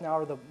left with now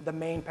are the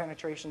main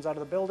penetrations out of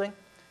the building,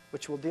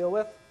 which we'll deal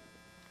with.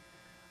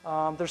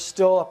 There's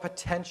still a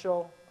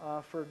potential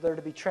for there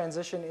to be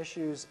transition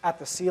issues at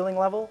the ceiling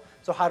level.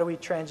 So how do we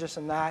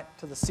transition that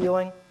to the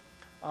ceiling?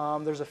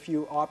 There's a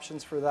few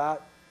options for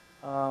that.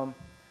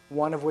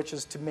 One of which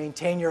is to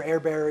maintain your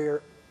air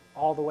barrier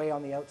all the way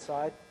on the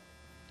outside.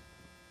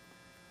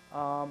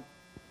 And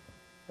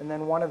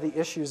then one of the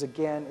issues,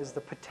 again, is the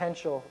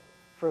potential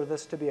for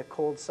this to be a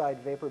cold side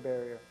vapor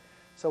barrier.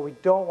 So we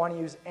don't want to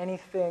use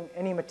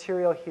any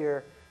material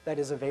here that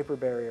is a vapor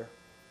barrier.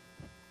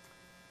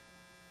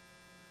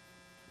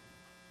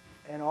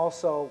 And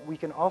also, we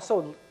can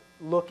also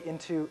look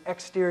into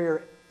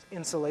exterior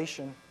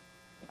insulation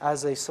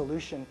as a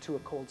solution to a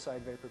cold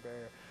side vapor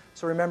barrier.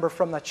 So remember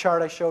from the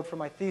chart I showed for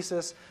my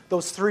thesis,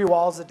 those 3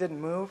 walls that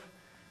didn't move,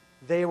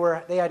 they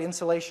had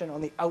insulation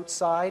on the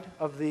outside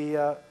of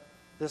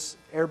this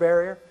air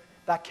barrier.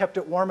 That kept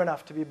it warm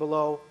enough to be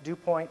below dew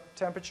point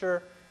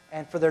temperature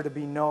and for there to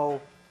be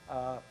no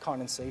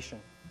condensation.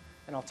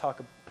 And I'll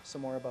talk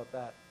some more about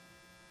that.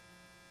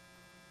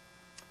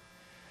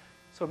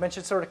 So I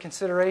mentioned sort of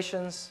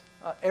considerations.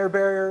 Air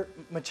barrier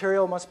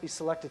material must be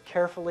selected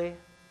carefully,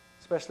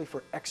 especially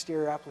for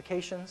exterior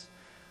applications.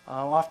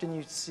 Often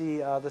you see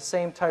the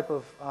same type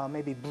of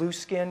maybe blue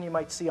skin you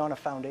might see on a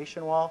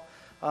foundation wall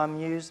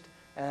used.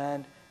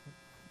 And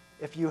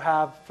if you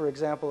have, for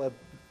example, a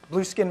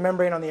blue skin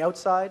membrane on the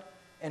outside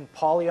and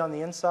poly on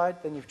the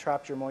inside, then you've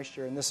trapped your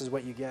moisture. And this is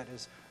what you get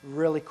is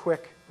really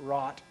quick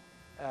rot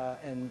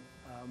and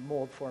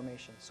mold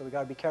formation. So we've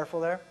got to be careful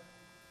there.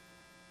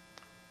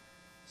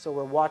 So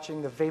we're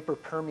watching the vapor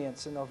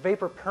permeance. And the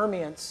vapor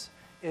permeance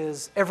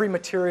is every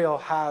material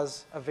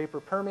has a vapor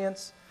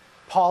permeance.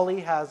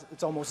 Poly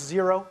it's almost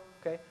 0.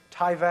 Okay,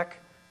 Tyvek,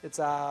 it's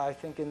I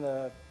think in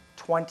the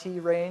 20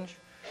 range.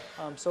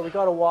 So we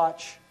got to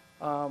watch,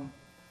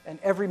 and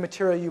every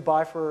material you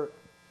buy for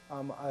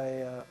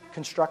a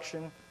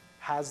construction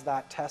has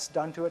that test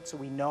done to it, so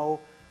we know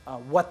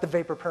what the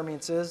vapor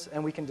permeance is,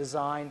 and we can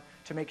design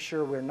to make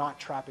sure we're not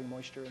trapping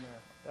moisture in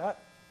there. Like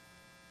that.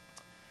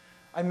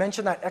 I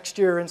mentioned that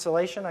exterior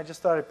insulation. I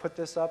just thought I'd put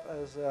this up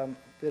as a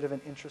bit of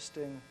an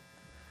interesting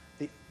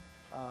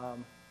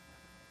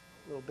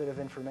little bit of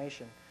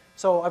information.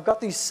 So I've got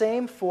these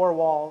same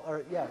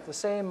the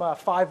same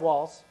 5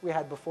 walls we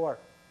had before.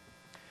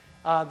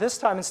 This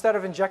time, instead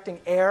of injecting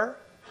air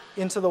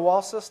into the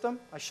wall system,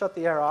 I shut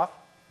the air off,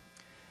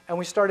 and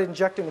we started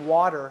injecting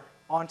water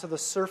onto the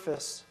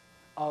surface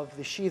of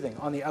the sheathing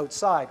on the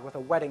outside with a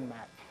wetting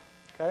mat.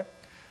 Okay?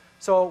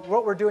 So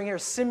what we're doing here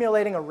is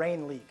simulating a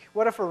rain leak.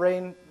 What if a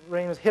rain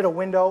hit a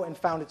window and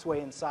found its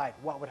way inside?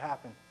 What would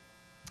happen?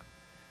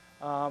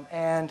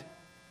 And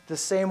the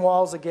same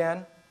walls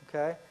again.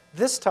 Okay?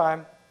 This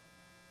time,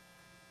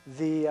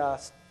 the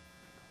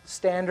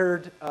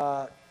standard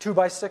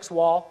 2x6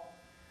 wall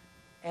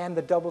and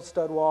the double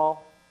stud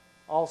wall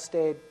all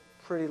stayed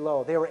pretty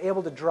low. They were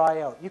able to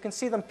dry out. You can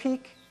see them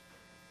peak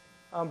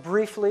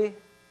briefly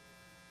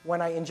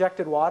when I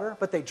injected water,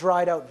 but they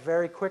dried out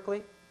very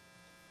quickly.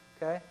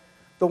 Okay?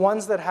 The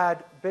ones that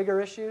had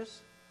bigger issues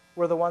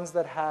were the ones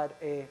that had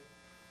a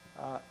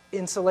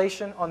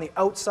insulation on the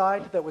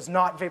outside that was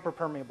not vapor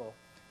permeable.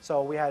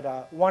 So we had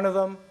one of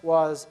them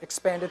was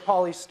expanded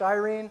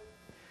polystyrene,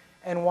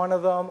 and one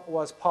of them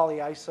was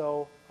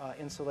polyiso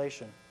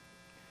insulation.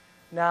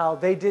 Now,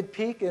 they did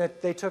peak, and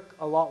they took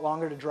a lot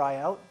longer to dry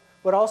out.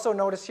 But also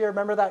notice here,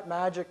 remember that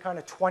magic kind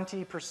of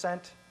 20%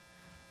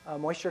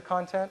 moisture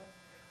content?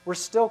 We're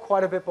still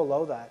quite a bit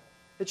below that.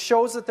 It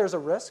shows that there's a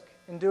risk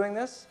in doing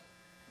this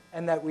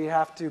and that we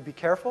have to be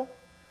careful.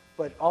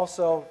 But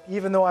also,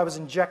 even though I was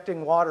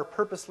injecting water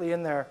purposely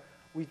in there,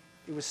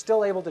 it was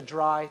still able to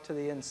dry to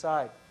the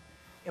inside.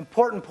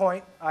 Important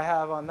point I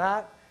have on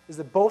that is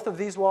that both of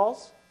these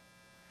walls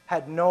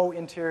had no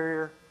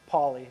interior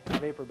poly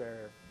vapor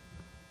barrier.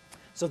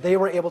 So they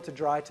were able to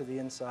dry to the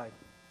inside.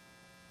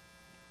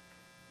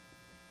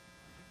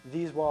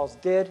 These walls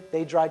did.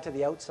 They dried to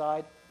the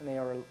outside,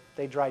 and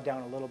they dried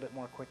down a little bit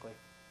more quickly.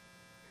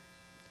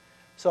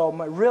 So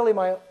really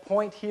my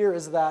point here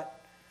is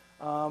that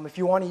if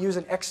you want to use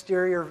an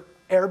exterior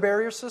air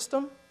barrier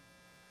system,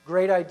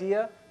 great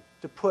idea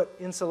to put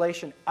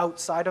insulation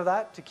outside of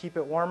that to keep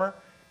it warmer.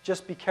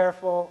 Just be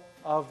careful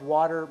of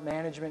water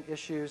management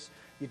issues.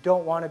 You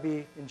don't want to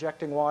be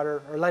injecting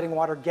water or letting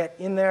water get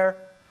in there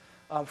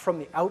from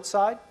the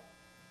outside.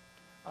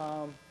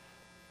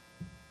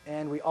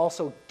 And we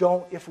also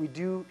don't, if we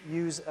do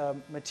use a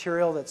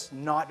material that's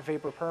not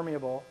vapor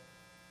permeable,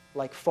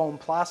 like foam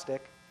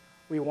plastic,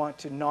 we want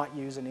to not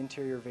use an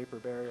interior vapor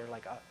barrier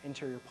like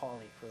interior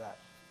poly for that.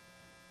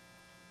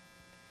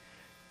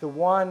 The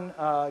one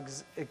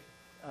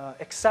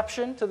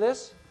exception to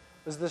this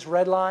was this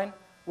red line,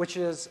 which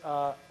was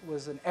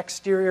an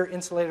exterior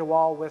insulated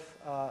wall with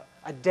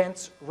a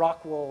dense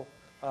rock wool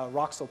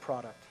Roxel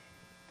product.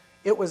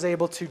 It was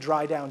able to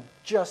dry down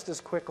just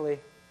as quickly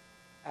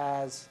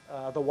as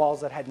the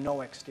walls that had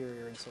no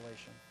exterior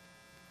insulation.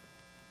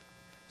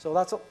 So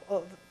that's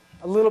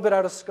a little bit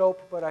out of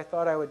scope, but I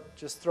thought I would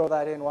just throw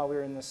that in while we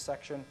were in this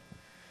section.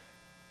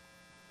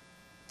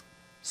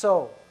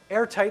 So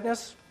air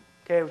tightness.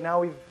 Okay,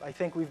 now I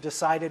think we've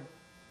decided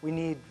we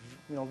need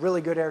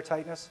really good air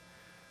tightness.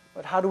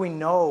 But how do we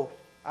know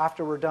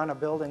after we're done a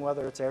building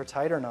whether it's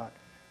airtight or not?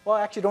 Well,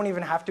 actually, don't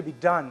even have to be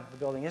done. The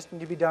building just need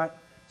to be done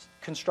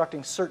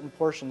constructing certain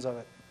portions of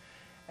it.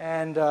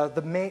 And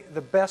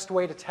the best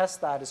way to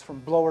test that is from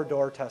blower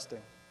door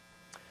testing.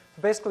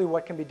 So basically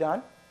what can be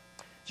done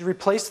is you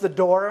replace the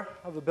door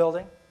of the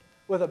building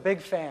with a big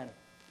fan.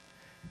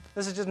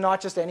 This is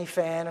not just any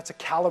fan, it's a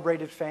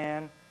calibrated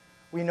fan.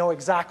 We know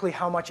exactly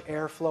how much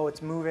airflow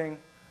it's moving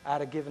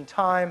at a given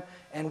time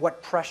and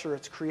what pressure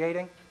it's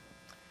creating.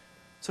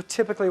 So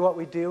typically what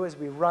we do is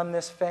we run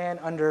this fan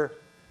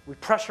we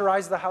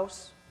pressurize the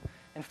house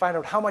and find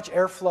out how much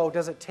airflow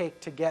does it take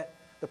to get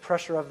the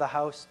pressure of the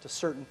house to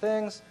certain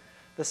things.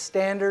 The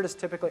standard is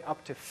typically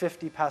up to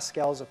 50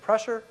 pascals of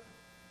pressure.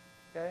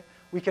 Okay?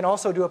 We can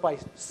also do it by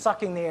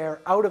sucking the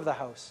air out of the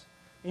house.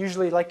 I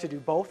usually like to do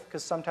both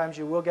because sometimes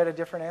you will get a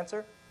different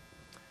answer.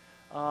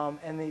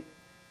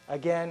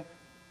 Again,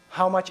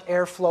 how much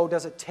airflow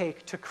does it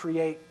take to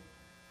create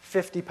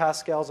 50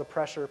 pascals of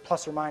pressure,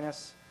 plus or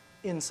minus,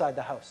 inside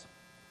the house?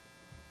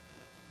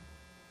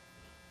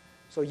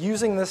 So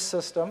using this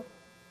system,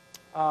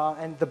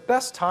 and the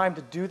best time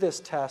to do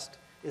this test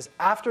is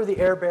after the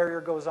air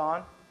barrier goes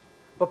on,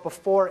 but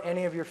before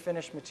any of your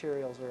finished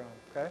materials are on.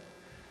 Okay?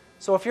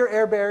 So if your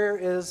air barrier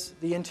is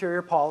the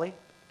interior poly,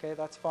 okay,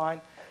 that's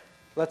fine.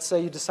 Let's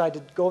say you decide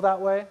to go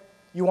that way.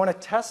 You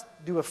want to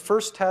do a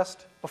first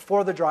test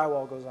before the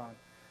drywall goes on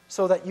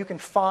so that you can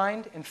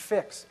find and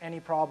fix any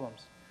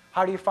problems.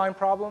 How do you find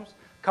problems?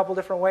 A couple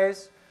different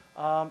ways.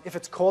 If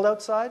it's cold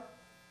outside,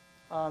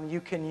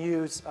 you can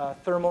use a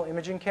thermal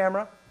imaging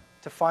camera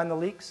to find the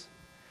leaks.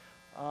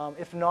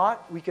 If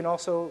not, we can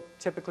also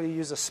typically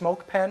use a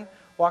smoke pen,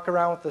 walk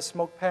around with the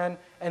smoke pen,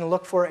 and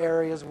look for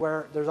areas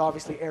where there's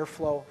obviously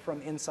airflow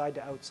from inside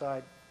to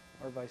outside,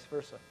 or vice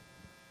versa.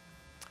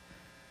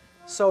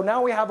 So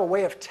now we have a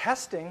way of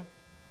testing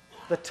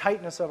the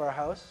tightness of our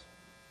house.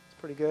 It's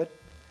pretty good.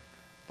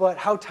 But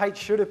how tight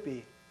should it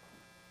be?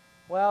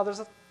 Well,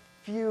 there's a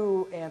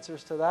few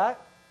answers to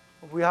that.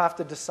 We have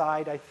to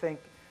decide, I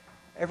think,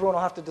 everyone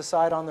will have to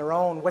decide on their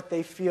own what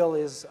they feel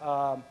is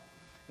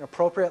an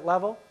appropriate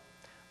level,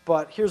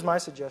 but here's my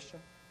suggestion.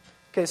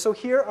 Okay, so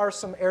here are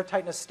some air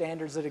tightness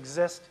standards that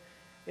exist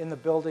in the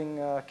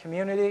building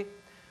community.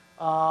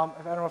 I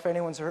don't know if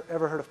anyone's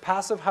ever heard of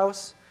Passive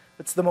House.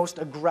 It's the most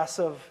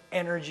aggressive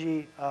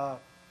energy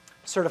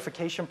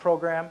certification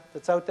program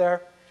that's out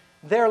there.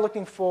 They're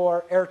looking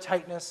for air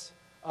tightness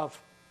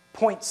of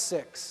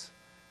 0.6.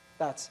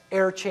 That's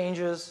air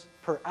changes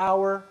per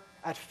hour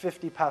at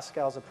 50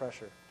 pascals of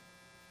pressure.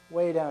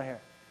 Way down here.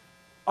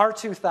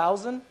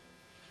 R2000,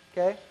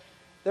 okay,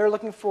 they're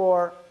looking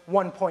for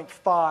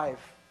 1.5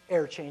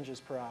 air changes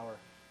per hour.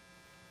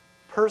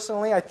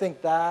 Personally, I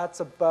think that's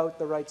about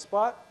the right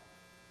spot.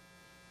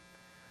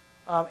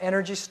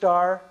 Energy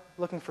Star,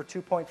 looking for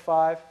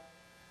 2.5.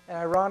 And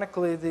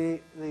ironically,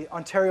 the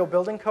Ontario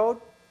Building Code,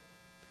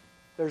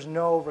 there's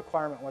no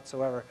requirement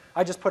whatsoever.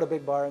 I just put a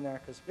big bar in there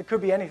because it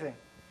could be anything.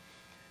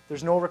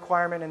 There's no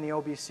requirement in the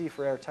OBC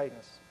for air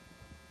tightness.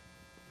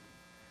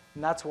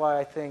 And that's why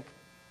I think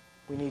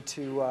we need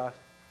to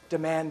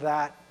demand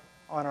that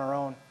on our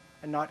own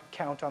and not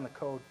count on the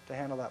code to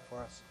handle that for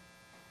us.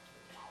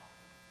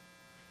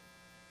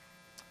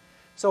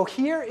 So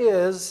here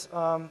is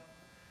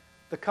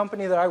the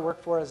company that I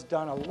work for has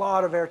done a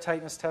lot of air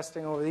tightness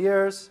testing over the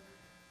years.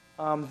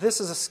 This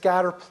is a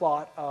scatter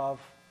plot of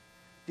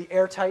the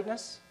air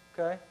tightness,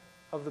 okay,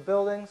 of the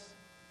buildings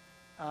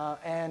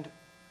and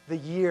the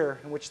year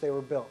in which they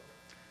were built.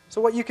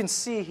 So what you can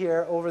see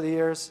here over the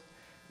years,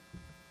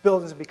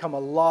 buildings have become a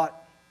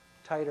lot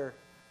tighter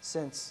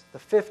since the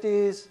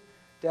 50s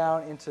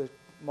down into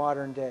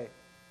modern day.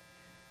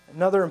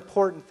 Another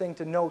important thing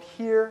to note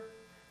here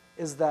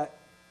is that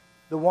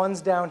the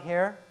ones down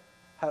here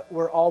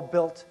were all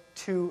built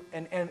to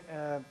an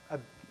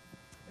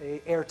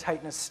air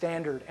tightness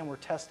standard and were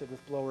tested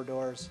with blower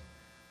doors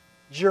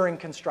during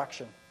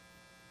construction.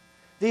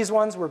 These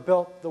ones were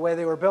built the way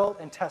they were built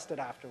and tested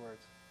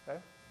afterwards. Okay?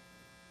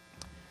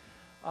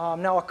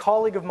 Now, a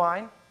colleague of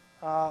mine,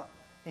 and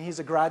he's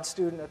a grad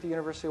student at the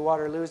University of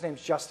Waterloo, his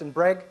name's Justin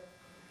Bragg,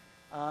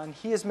 and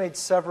he has made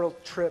several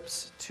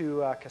trips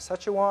to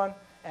Saskatchewan,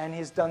 and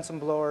he's done some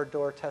blower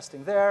door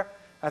testing there.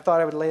 I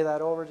thought I would lay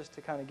that over just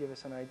to kind of give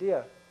us an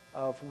idea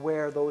of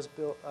where those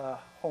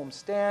homes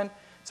stand.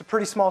 It's a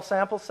pretty small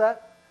sample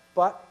set,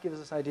 but gives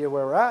us an idea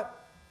where we're at.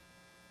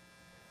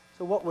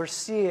 So what we're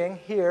seeing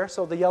here,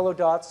 so the yellow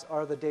dots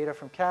are the data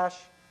from CASH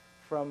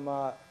from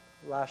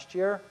last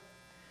year.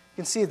 You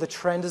can see the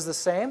trend is the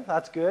same.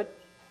 That's good.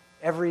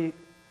 Every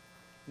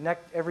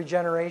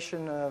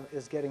generation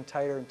is getting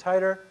tighter and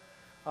tighter.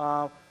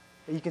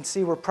 You can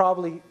see we're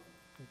probably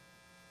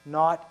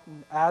not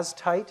as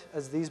tight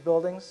as these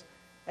buildings,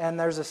 and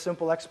there's a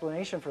simple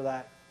explanation for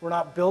that. We're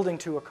not building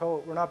to a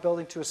code. We're not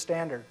building to a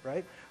standard,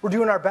 right? We're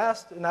doing our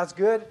best, and that's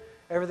good.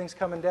 Everything's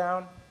coming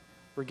down.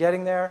 We're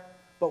getting there.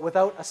 But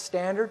without a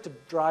standard to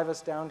drive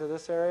us down to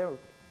this area,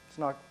 it's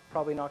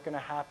probably not going to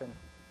happen.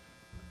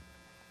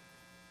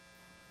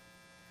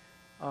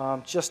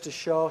 Just to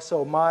show,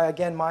 so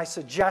again, my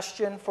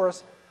suggestion for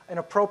an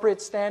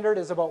appropriate standard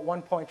is about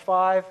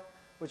 1.5,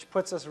 which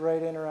puts us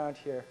right in around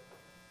here.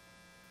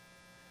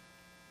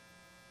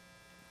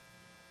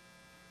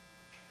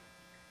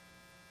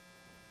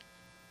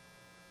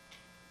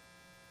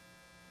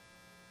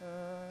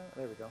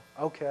 There we go.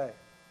 Okay.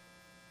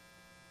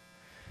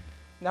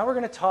 Now we're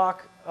going to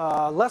talk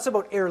less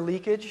about air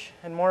leakage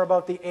and more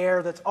about the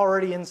air that's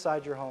already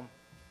inside your home.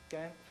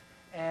 Okay?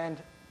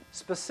 And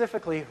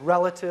specifically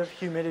relative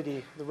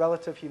humidity, the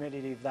relative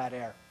humidity of that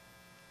air.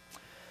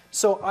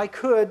 So I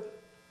could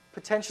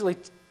potentially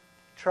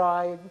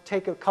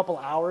take a couple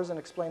hours and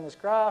explain this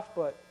graph,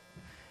 but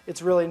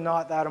it's really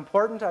not that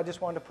important. I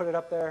just wanted to put it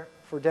up there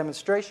for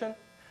demonstration.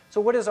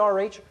 So what is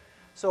RH?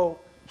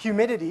 So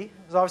humidity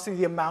is obviously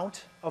the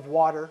amount of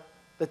water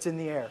that's in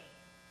the air.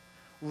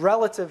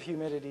 Relative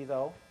humidity,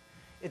 though,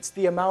 it's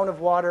the amount of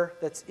water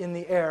that's in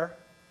the air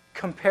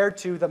compared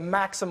to the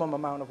maximum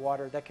amount of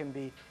water that can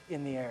be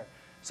in the air.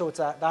 So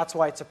that's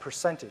why it's a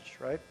percentage,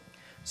 right?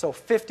 So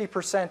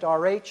 50%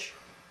 RH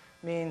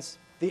means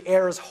the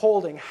air is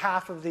holding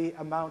half of the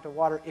amount of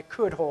water it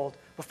could hold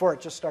before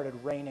it just started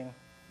raining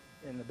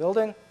in the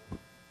building.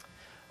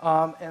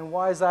 And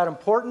why is that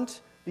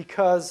important?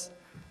 Because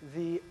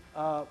the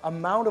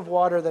amount of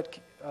water that,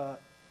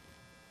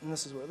 and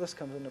this is where this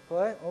comes into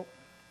play. Oh.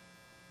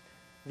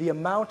 The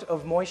amount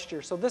of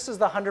moisture. So this is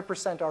the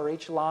 100%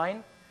 RH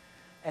line,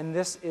 and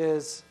this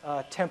is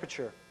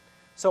temperature.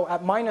 So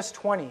at minus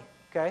 20,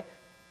 okay,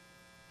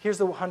 here's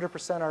the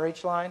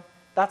 100% RH line.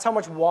 That's how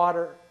much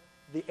water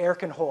the air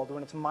can hold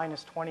when it's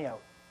minus 20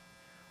 out.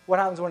 What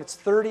happens when it's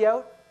 30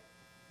 out?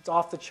 It's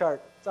off the chart.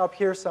 It's up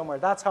here somewhere.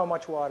 That's how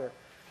much water.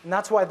 And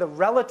that's why the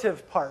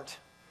relative part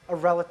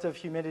of relative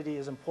humidity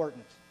is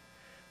important.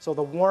 So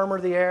the warmer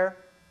the air,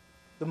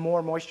 the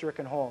more moisture it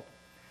can hold.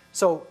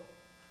 So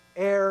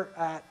air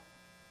at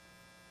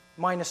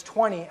minus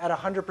 20 at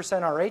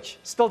 100% RH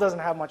still doesn't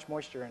have much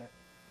moisture in it.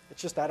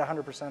 It's just at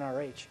 100%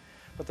 RH,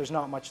 but there's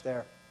not much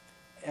there.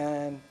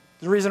 And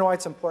the reason why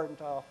it's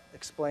important, I'll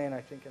explain, I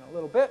think, in a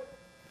little bit.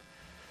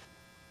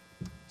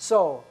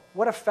 So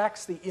what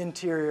affects the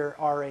interior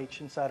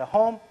RH inside a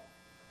home?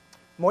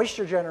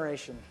 Moisture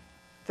generation,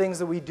 things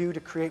that we do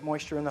to create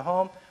moisture in the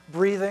home.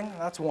 Breathing,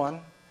 that's one.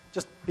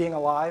 Just being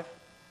alive,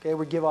 okay,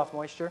 we give off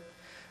moisture.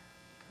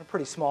 A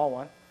pretty small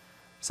one.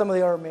 Some of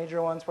the other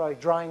major ones, probably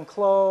drying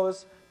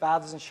clothes,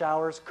 baths and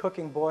showers,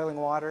 cooking boiling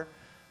water.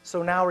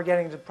 So now we're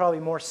getting to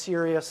probably more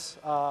serious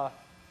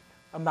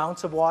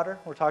amounts of water.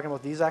 We're talking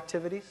about these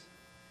activities.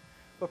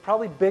 But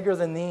probably bigger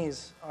than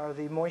these are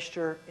the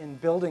moisture in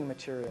building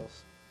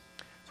materials.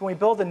 So when we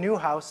build a new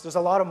house, there's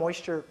a lot of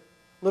moisture,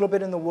 a little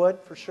bit in the wood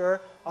for sure,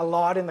 a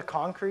lot in the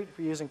concrete if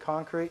you're using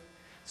concrete.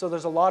 So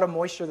there's a lot of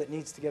moisture that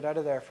needs to get out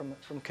of there from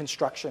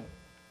construction.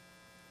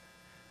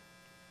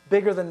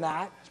 Bigger than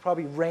that is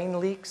probably rain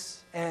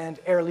leaks and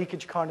air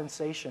leakage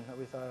condensation that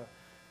we thought of.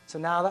 So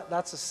now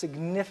that's a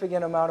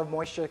significant amount of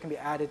moisture that can be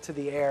added to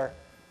the air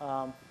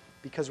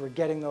because we're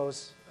getting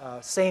those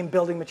same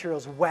building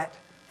materials wet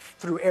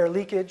through air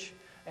leakage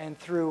and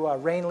through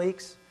rain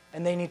leaks,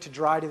 and they need to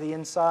dry to the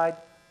inside,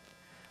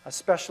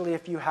 especially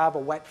if you have a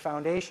wet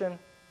foundation.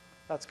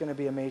 That's going to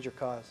be a major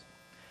cause.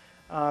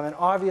 And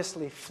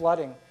obviously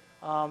flooding.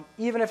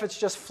 Even if it's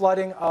just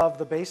flooding of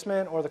the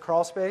basement or the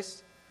crawl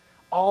space,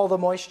 all the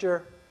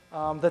moisture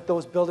that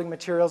those building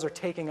materials are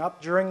taking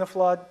up during the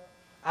flood,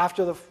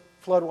 after the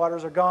flood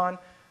waters are gone,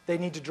 they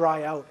need to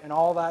dry out. And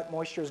all that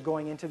moisture is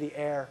going into the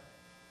air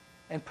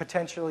and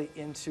potentially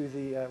into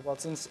the,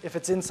 if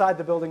it's inside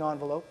the building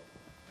envelope,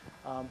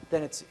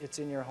 then it's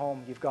in your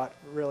home. You've got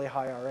really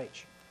high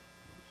RH.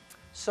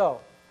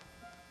 So,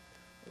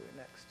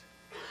 next.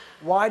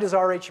 Why does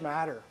RH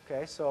matter?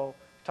 Okay, so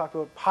we talked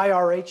about high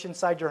RH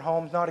inside your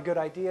home is not a good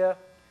idea.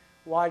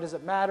 Why does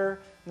it matter?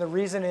 And the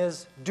reason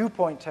is dew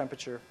point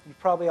temperature. You've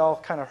probably all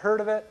kind of heard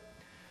of it.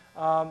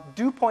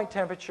 Dew point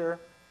temperature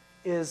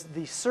is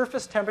the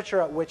surface temperature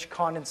at which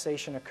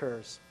condensation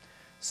occurs.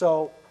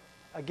 So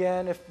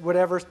again,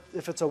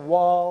 if it's a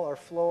wall or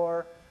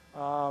floor,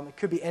 it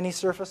could be any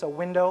surface, a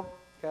window,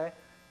 okay?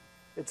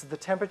 It's the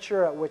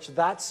temperature at which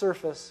that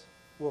surface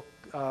will,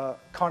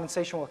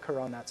 condensation will occur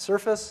on that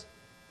surface,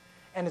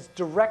 and it's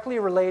directly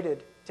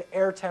related to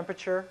air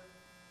temperature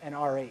and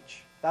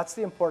RH. That's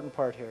the important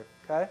part here,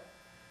 okay?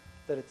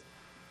 That it's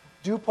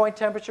dew point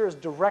temperature is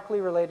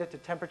directly related to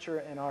temperature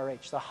and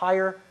RH. The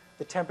higher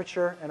the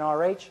temperature and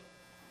RH,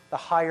 the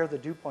higher the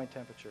dew point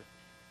temperature.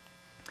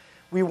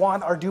 We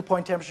want our dew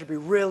point temperature to be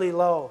really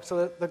low, so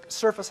that the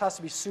surface has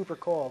to be super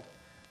cold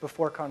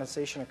before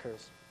condensation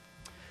occurs.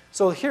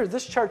 So here,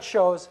 this chart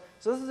shows,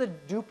 so this is the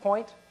dew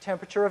point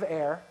temperature of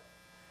air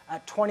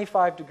at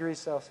 25 degrees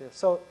Celsius.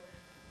 So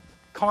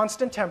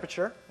constant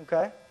temperature,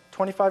 okay,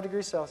 25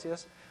 degrees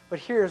Celsius. But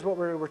here's what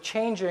we're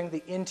changing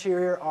the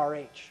interior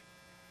RH.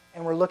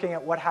 And we're looking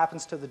at what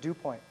happens to the dew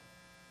point.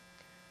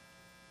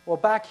 Well,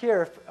 back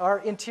here, if our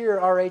interior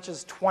RH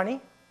is 20,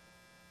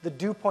 the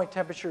dew point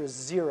temperature is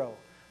 0.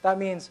 That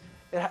means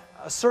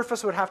a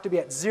surface would have to be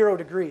at 0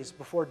 degrees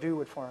before dew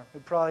would form. It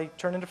would probably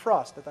turn into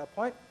frost at that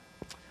point.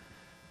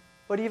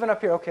 But even up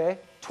here, okay,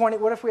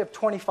 what if we have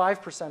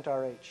 25%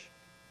 RH?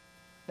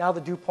 Now the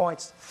dew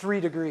point's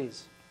 3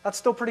 degrees. That's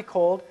still pretty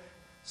cold.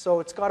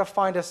 So it's got to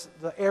find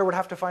the air would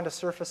have to find a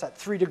surface at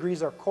 3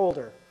 degrees or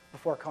colder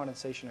before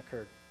condensation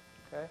occurred.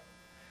 Okay?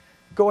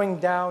 Going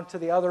down to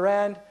the other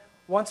end,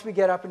 once we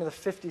get up into the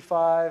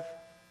 55,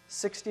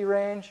 60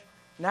 range,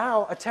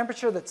 now a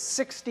temperature that's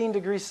 16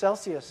 degrees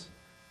Celsius,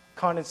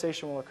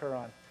 condensation will occur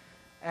on.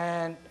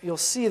 And you'll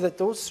see that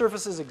those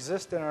surfaces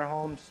exist in our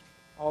homes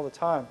all the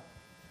time.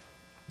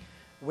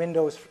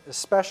 Windows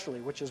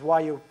especially, which is why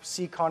you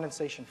see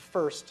condensation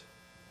first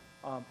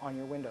on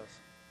your windows.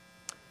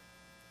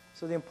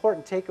 So the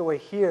important takeaway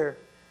here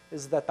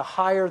is that the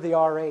higher the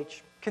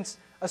RH,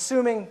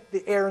 assuming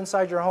the air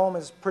inside your home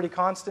is pretty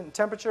constant in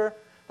temperature,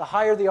 the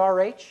higher the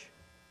RH,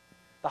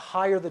 the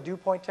higher the dew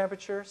point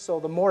temperature,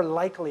 so the more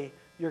likely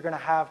you're going to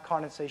have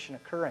condensation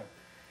occurring.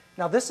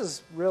 Now this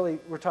is really,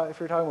 if we're talking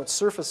about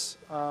surface,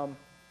 let me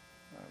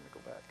go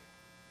back.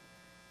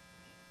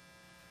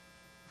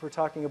 If we're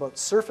talking about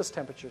surface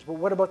temperatures, but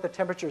what about the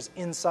temperatures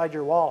inside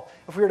your wall?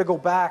 If we were to go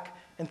back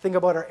and think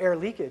about our air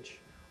leakage,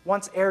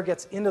 once air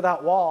gets into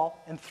that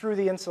wall and through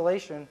the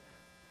insulation,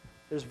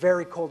 there's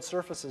very cold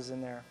surfaces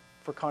in there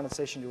for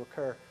condensation to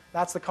occur.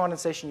 That's the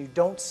condensation you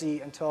don't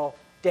see until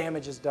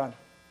damage is done.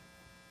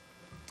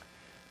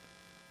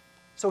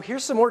 So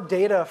here's some more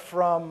data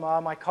from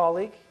my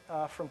colleague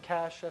from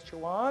Cash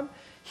Echawan.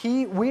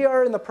 We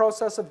are in the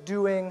process of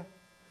doing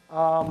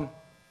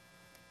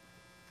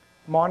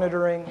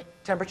monitoring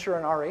temperature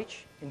and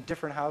RH in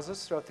different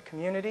houses throughout the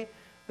community.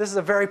 This is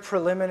a very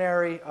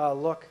preliminary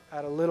look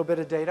at a little bit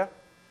of data.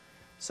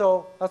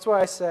 So that's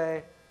why I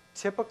say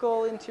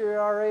typical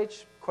interior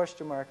RH,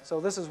 question mark. So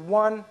this is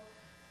one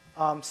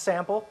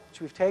sample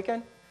which we've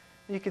taken.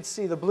 You can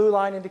see the blue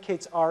line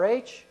indicates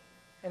RH,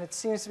 and it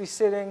seems to be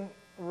sitting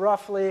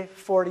roughly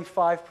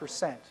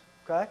 45%,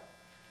 okay?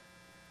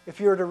 If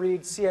you were to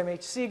read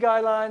CMHC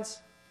guidelines,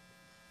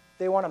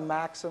 they want a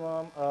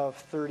maximum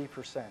of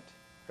 30%,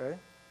 okay?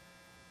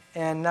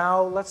 And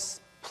now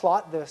let's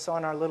plot this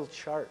on our little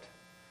chart.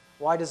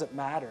 Why does it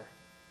matter?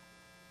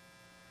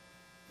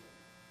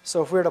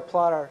 So if we were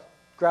to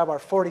grab our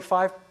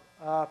 45%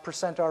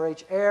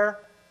 RH air,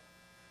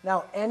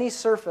 now any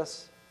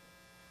surface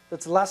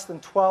that's less than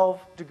 12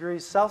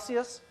 degrees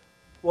Celsius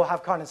will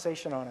have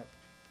condensation on it.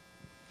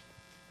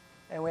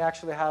 And we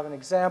actually have an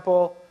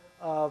example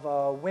of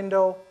a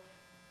window.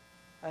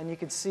 And you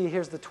can see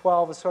here's the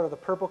 12 is sort of the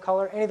purple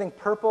color. Anything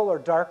purple or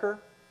darker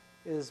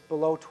is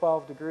below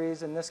 12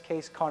 degrees. In this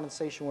case,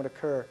 condensation would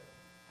occur.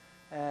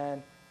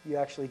 And you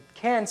actually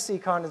can see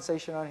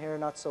condensation on here,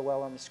 not so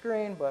well on the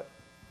screen, but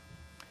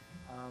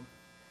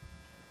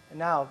and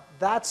now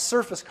that's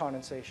surface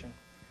condensation.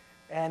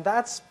 And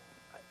that's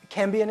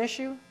can be an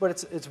issue, but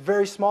it's a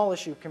very small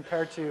issue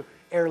compared to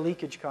air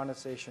leakage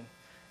condensation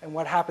and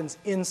what happens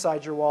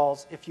inside your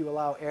walls if you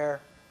allow air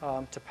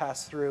to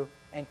pass through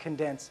and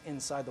condense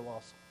inside the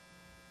walls.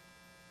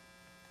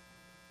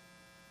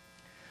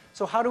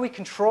 So how do we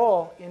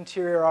control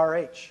interior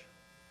RH?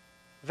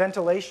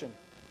 Ventilation.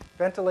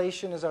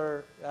 Ventilation is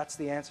that's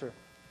the answer.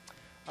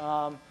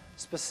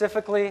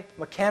 Specifically,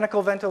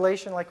 mechanical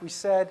ventilation, like we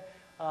said,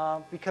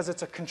 because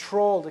it's a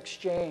controlled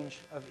exchange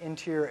of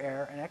interior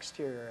air and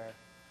exterior air.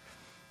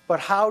 But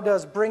how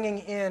does bringing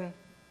in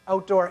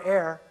outdoor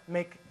air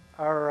make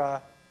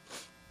our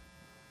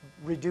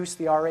reduce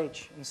the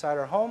RH inside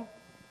our home?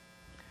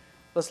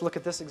 Let's look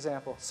at this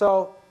example.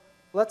 So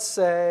let's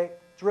say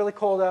it's really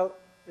cold out,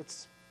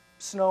 it's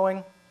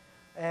snowing,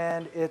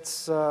 and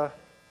it's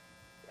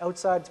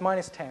outside it's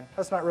 -10.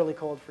 That's not really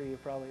cold for you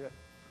probably, but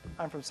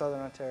I'm from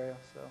Southern Ontario,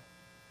 so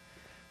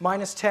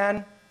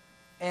 -10,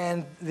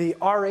 and the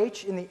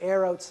RH in the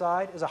air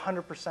outside is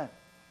 100%,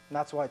 and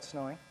that's why it's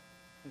snowing,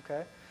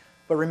 okay?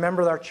 But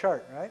remember our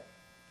chart, right?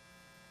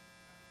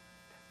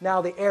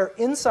 Now the air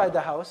inside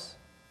the house,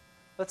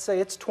 let's say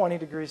it's 20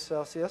 degrees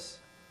Celsius,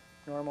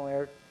 normal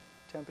air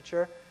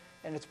temperature,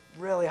 and it's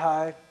really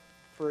high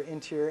for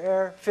interior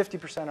air,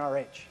 50%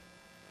 RH.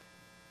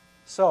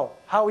 So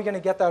how are we going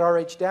to get that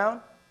RH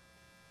down?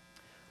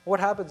 What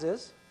happens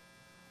is,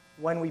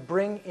 when we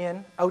bring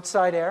in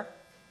outside air,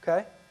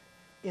 okay,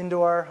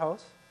 into our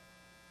house,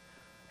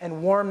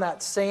 and warm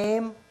that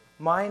same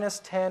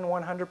 -10,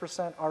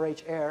 100%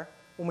 RH air,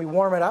 when we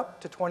warm it up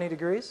to 20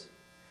 degrees,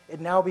 it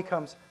now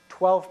becomes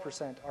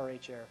 12%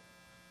 RH air,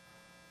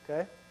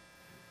 okay?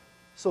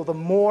 So the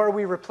more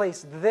we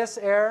replace this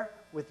air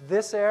with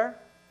this air,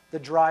 the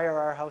drier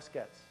our house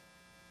gets.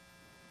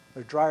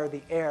 The drier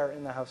the air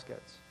in the house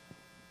gets.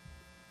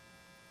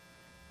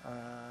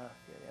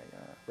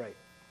 Right.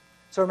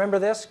 So remember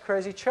this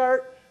crazy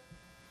chart?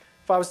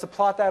 If I was to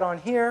plot that on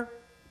here,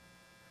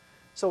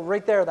 so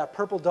right there, that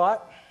purple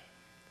dot,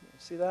 you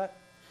see that?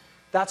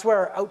 That's where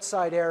our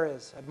outside air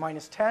is at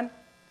 -10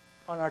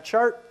 on our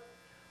chart.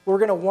 We're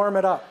going to warm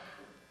it up.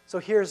 So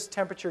here's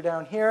temperature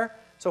down here.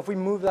 So if we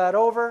move that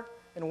over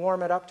and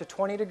warm it up to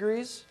 20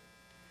 degrees,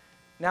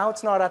 now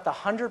it's not at the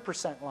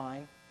 100%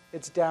 line.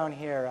 It's down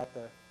here at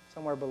the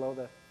somewhere below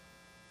the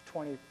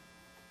 20.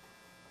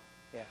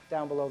 Yeah,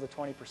 down below the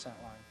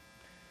 20% line.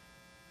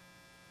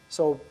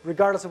 So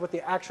regardless of what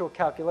the actual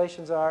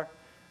calculations are,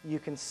 you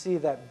can see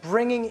that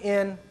bringing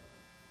in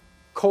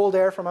cold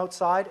air from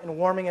outside and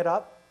warming it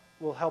up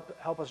will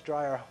help us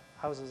dry our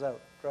houses out,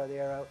 dry the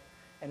air out,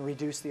 and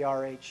reduce the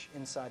RH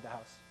inside the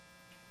house.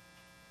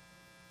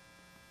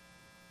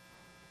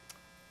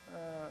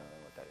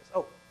 What that is?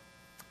 Oh,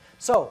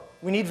 so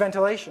we need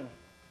ventilation.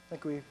 I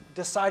think we've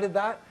decided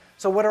that.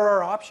 So what are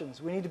our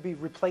options? We need to be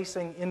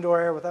replacing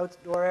indoor air with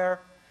outdoor air.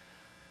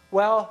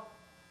 Well,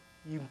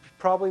 you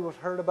probably have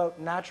heard about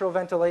natural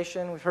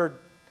ventilation. We've heard,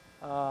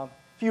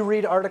 if you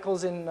read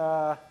articles in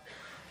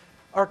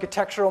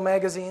architectural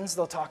magazines,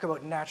 they'll talk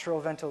about natural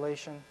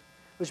ventilation,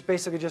 which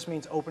basically just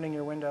means opening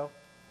your window.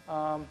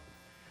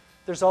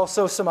 There's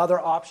also some other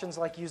options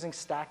like using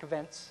stack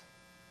vents.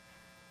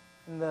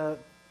 And the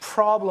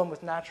problem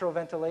with natural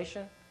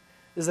ventilation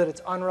is that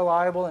it's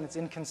unreliable and it's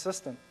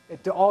inconsistent.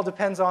 It all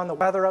depends on the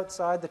weather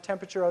outside, the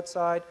temperature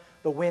outside,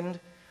 the wind.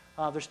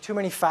 There's too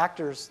many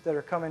factors that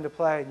are come into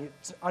play.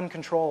 It's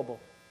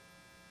uncontrollable.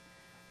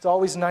 It's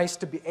always nice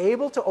to be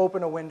able to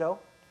open a window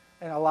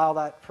and allow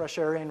that fresh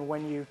air in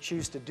when you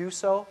choose to do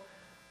so,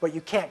 but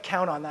you can't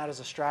count on that as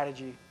a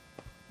strategy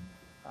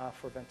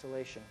for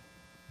ventilation.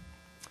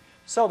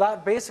 So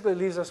that basically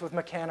leaves us with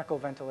mechanical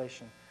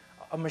ventilation,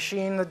 a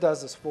machine that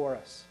does this for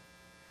us.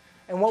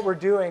 And what we're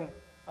doing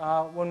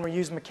when we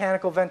use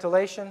mechanical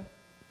ventilation,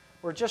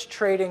 we're just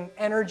trading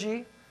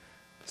energy.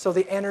 So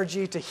the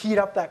energy to heat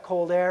up that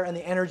cold air and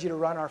the energy to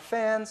run our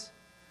fans,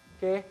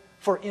 okay,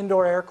 for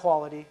indoor air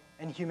quality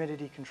and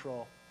humidity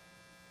control.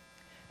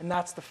 And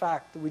that's the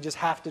fact that we just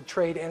have to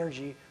trade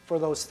energy for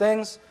those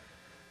things.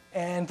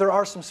 And there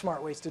are some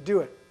smart ways to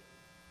do it.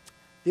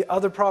 The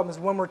other problem is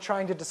when we're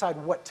trying to decide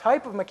what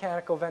type of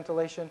mechanical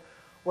ventilation,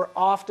 we're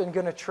often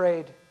going to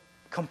trade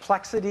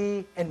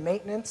complexity and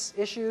maintenance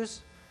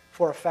issues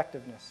for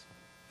effectiveness.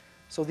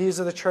 So these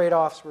are the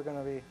trade-offs we're going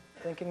to be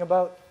thinking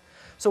about.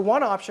 So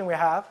one option we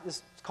have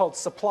is called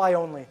supply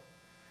only.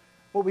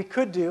 What we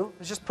could do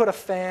is just put a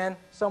fan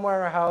somewhere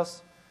in our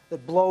house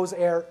that blows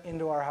air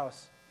into our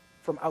house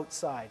from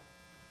outside.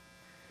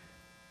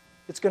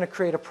 it's going to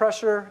create a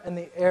pressure, and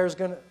the air is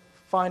going to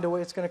find a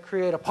way. It's going to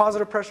create a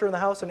positive pressure in the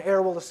house, and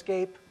air will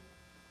escape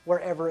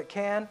wherever it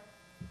can.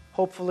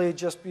 Hopefully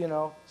just,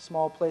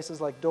 small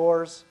places like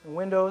doors and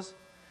windows.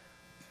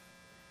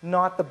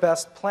 Not the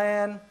best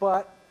plan,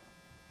 but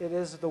it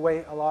is the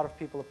way a lot of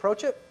people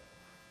approach it.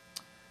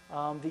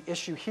 The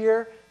issue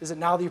here is that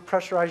now that you've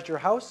pressurized your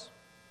house,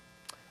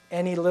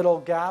 any little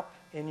gap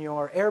in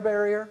your air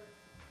barrier,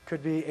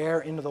 could be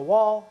air into the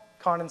wall,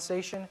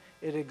 condensation,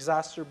 it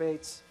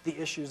exacerbates the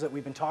issues that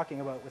we've been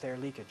talking about with air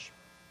leakage.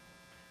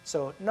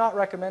 So not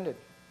recommended.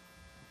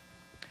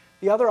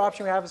 The other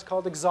option we have is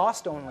called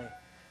exhaust only.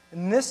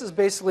 And this is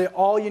basically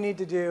all you need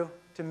to do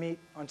to meet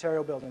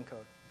Ontario Building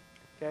Code.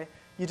 Okay?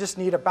 You just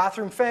need a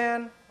bathroom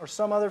fan or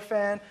some other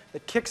fan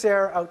that kicks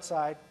air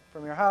outside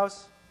from your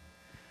house.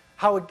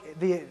 How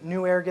the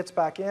new air gets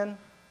back in,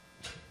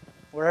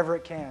 wherever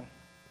it can,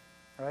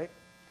 right?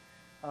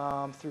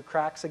 Through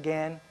cracks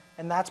again.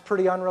 And that's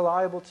pretty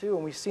unreliable too.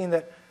 And we've seen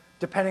that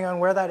depending on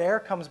where that air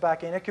comes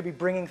back in, it could be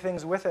bringing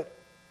things with it.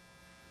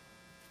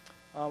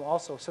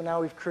 Also, so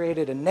now we've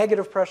created a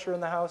negative pressure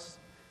in the house,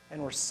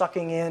 and we're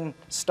sucking in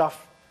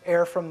stuff,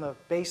 air from the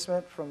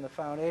basement, from the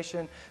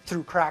foundation,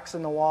 through cracks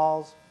in the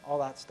walls, all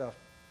that stuff.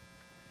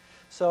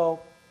 So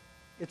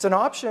it's an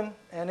option,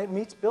 and it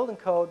meets building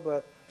code,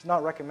 but it's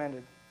not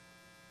recommended.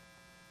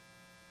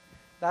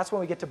 That's when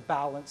we get to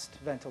balanced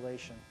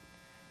ventilation.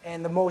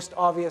 And the most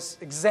obvious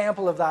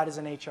example of that is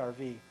an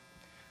HRV.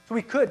 So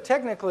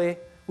technically,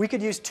 we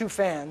could use 2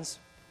 fans,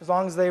 as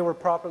long as they were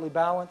properly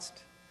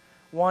balanced.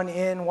 One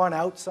in, one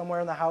out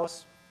somewhere in the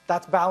house.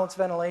 That's balanced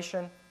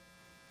ventilation.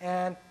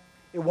 And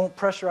it won't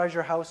pressurize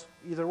your house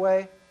either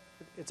way.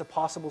 It's a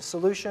possible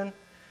solution.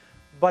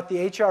 But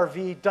the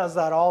HRV does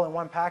that all in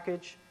one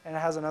package, and it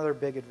has another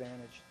big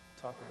advantage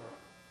to talk about.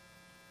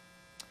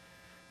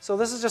 So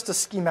this is just a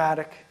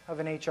schematic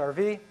of an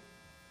HRV.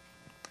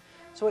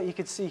 So what you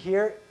can see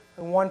here,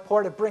 in one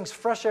port, it brings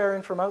fresh air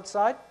in from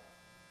outside,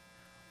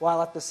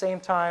 while at the same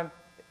time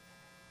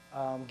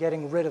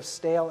getting rid of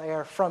stale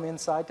air from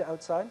inside to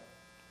outside.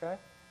 Okay?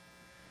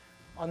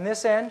 On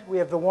this end, we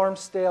have the warm,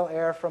 stale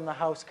air from the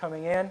house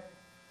coming in,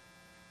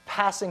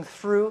 passing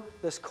through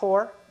this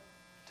core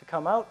to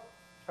come out,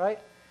 right?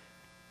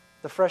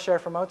 The fresh air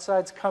from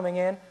outside is coming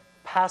in,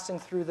 passing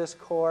through this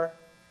core,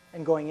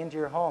 and going into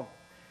your home.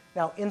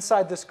 Now,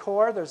 inside this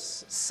core,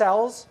 there's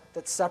cells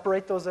that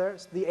separate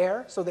the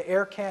air, so the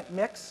air can't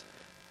mix.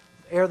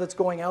 The air that's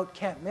going out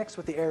can't mix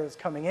with the air that's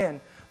coming in.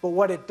 But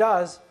what it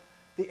does,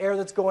 the air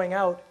that's going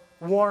out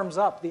warms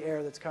up the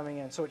air that's coming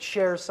in, so it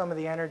shares some of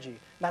the energy.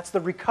 And that's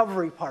the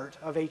recovery part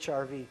of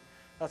HRV.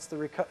 That's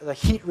the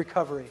heat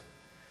recovery.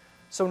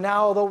 So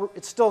now, although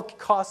it still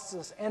costs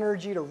us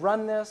energy to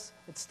run this,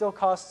 it still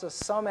costs us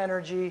some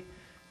energy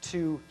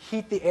to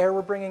heat the air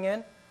we're bringing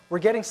in. We're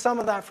getting some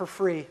of that for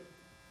free,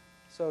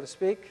 so to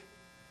speak,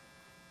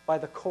 by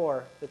the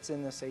core that's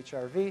in this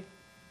HRV.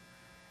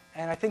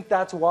 And I think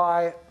that's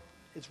why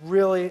it's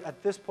really,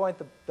 at this point,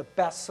 the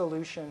best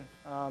solution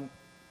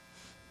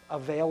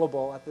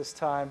available at this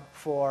time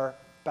for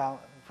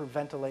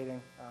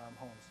ventilating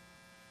homes.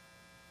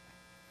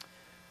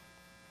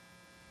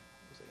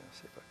 What was I going to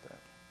say about that? I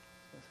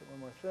was going to say one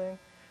more thing.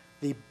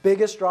 The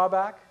biggest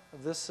drawback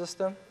of this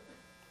system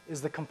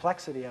is the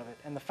complexity of it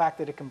and the fact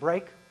that it can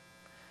break.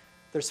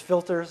 There's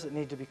filters that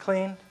need to be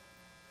cleaned.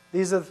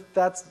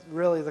 That's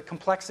really, the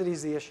complexity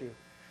is the issue.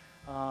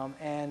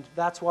 And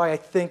that's why I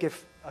think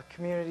if a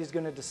community is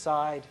going to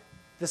decide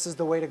this is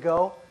the way to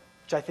go,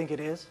 which I think it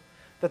is,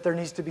 that there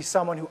needs to be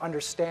someone who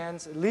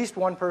understands, at least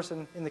one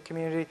person in the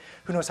community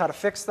who knows how to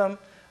fix them,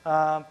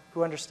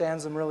 who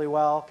understands them really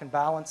well, can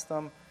balance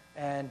them,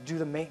 and do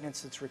the maintenance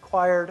that's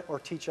required, or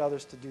teach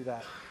others to do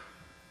that.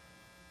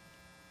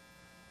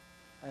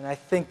 And I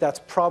think that's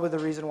probably the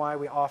reason why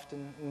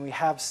when we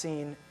have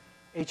seen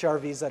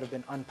HRVs that have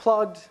been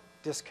unplugged,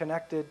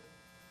 disconnected,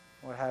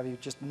 what have you,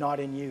 just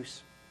not in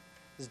use,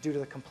 is due to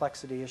the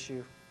complexity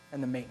issue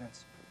and the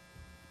maintenance.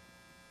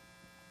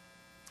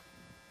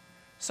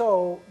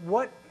 So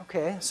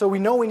so we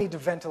know we need to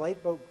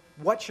ventilate, but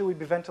what should we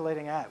be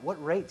ventilating at?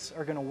 What rates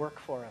are going to work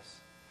for us?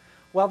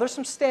 Well, there's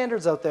some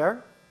standards out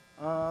there.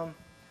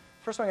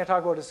 First one I'm going to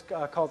talk about is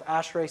called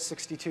ASHRAE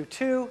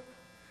 62.2,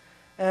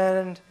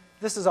 and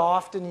this is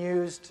often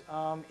used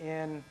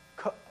in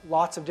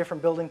lots of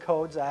different building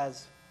codes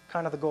as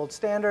kind of the gold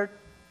standard.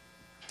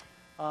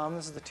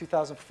 This is the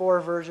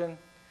 2004 version.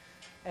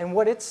 And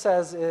what it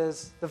says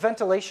is the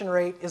ventilation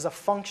rate is a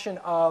function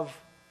of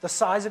the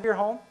size of your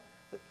home,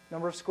 the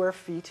number of square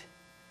feet,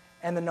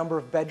 and the number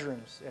of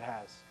bedrooms it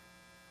has.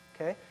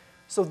 Okay?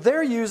 So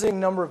they're using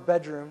number of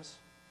bedrooms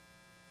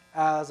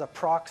as a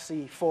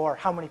proxy for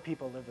how many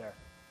people live there.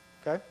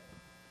 Okay?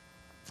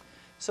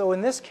 So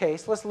in this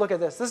case, let's look at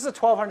this. This is a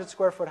 1,200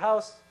 square foot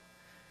house,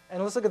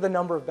 and let's look at the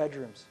number of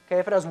bedrooms. Okay?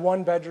 If it has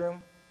one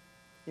bedroom,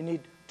 you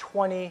need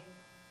 20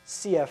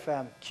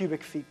 CFM,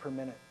 cubic feet per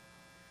minute.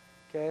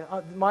 Okay?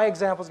 My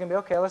example is going to be,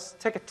 okay, let's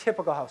take a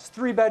typical house.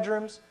 3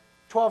 bedrooms,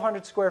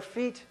 1,200 square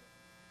feet.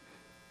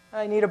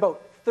 I need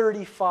about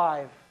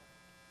 35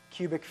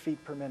 cubic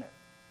feet per minute.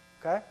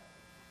 Okay?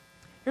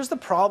 Here's the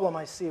problem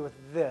I see with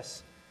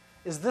this,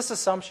 is this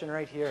assumption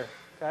right here,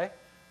 okay?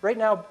 Right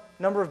now,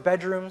 number of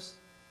bedrooms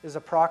is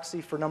a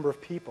proxy for number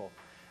of people.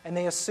 And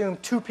they assume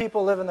 2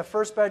 people live in the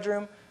first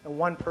bedroom and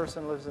 1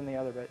 person lives in the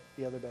other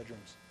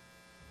bedrooms.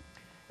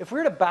 If we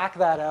were to back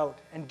that out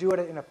and do it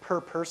in a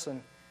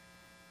per-person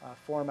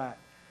format,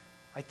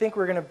 I think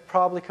we're going to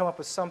probably come up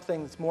with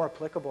something that's more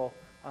applicable,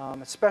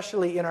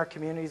 especially in our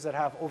communities that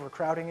have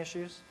overcrowding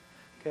issues,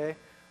 okay,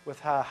 with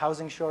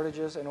housing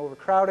shortages and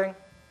overcrowding.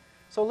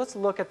 So let's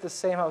look at this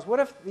same house. What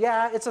if,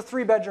 yeah, it's a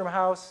 3-bedroom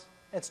house,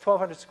 it's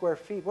 1,200 square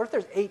feet. What if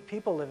there's 8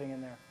 people living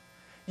in there?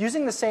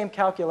 Using the same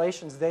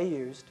calculations they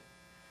used,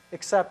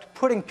 except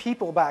putting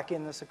people back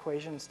in this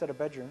equation instead of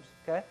bedrooms,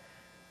 okay?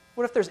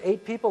 What if there's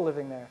 8 people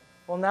living there?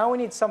 Well, now we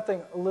need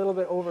something a little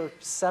bit over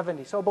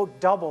 70, so about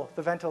double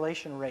the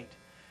ventilation rate.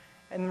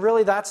 And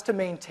really that's to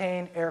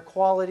maintain air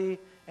quality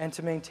and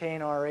to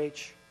maintain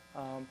RH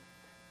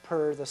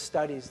per the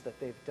studies that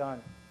they've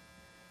done.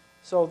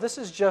 So this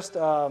is just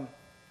a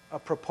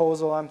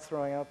proposal I'm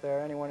throwing out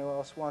there. Anyone who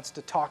else wants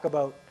to talk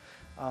about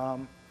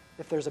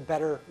if there's a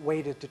better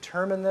way to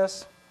determine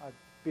this, I'd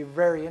be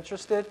very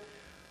interested.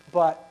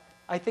 But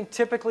I think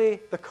typically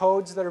the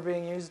codes that are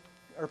being used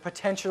are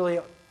potentially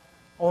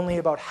only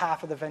about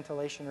half of the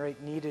ventilation rate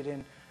needed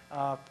in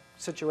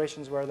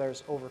situations where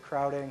there's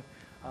overcrowding,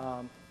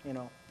 you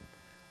know,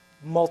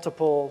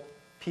 multiple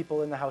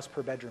people in the house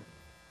per bedroom.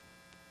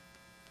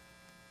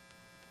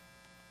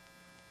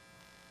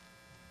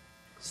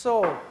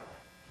 So,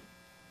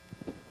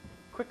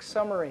 quick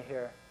summary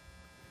here.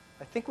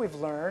 I think we've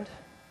learned,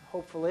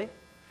 hopefully,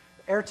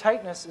 air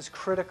tightness is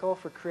critical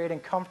for creating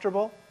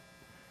comfortable,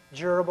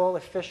 durable,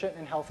 efficient,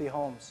 and healthy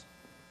homes.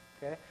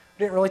 Okay?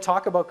 We didn't really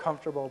talk about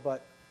comfortable,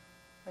 but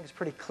I think it's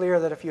pretty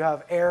clear that if you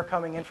have air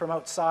coming in from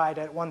outside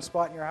at one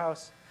spot in your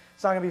house,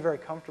 it's not going to be very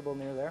comfortable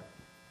near there.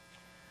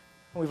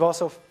 And we've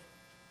also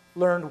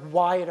learned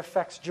why it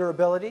affects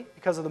durability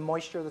because of the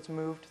moisture that's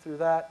moved through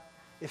that.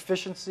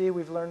 Efficiency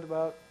we've learned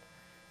about,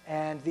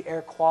 and the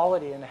air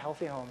quality in the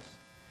healthy homes.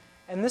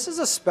 And this is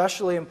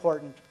especially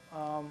important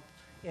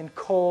in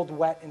cold,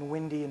 wet, and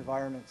windy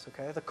environments.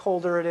 Okay? The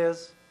colder it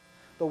is,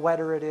 the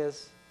wetter it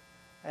is,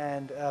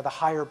 and the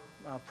higher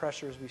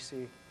pressures we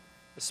see,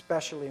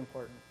 especially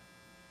important.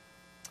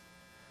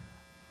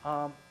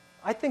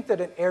 I think that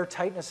an air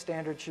tightness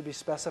standard should be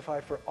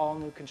specified for all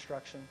new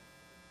construction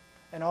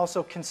and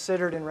also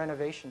considered in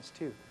renovations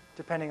too,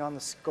 depending on the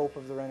scope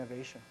of the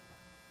renovation.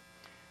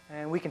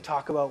 And we can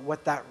talk about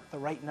what the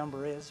right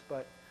number is,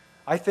 but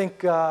I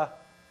think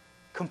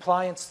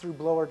compliance through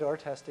blower door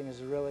testing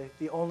is really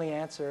the only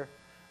answer,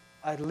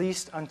 at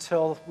least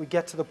until we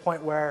get to the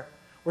point where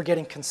we're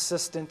getting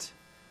consistent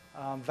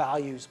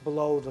values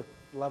below the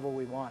level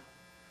we want.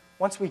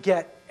 Once we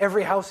get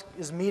every house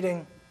is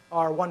meeting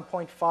our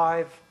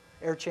 1.5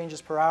 air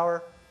changes per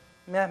hour,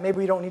 maybe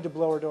we don't need to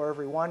blower door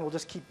every one. We'll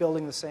just keep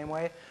building the same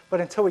way.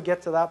 But until we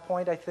get to that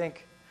point, I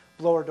think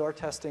blower door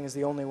testing is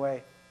the only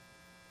way.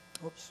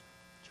 Oops,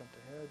 jumped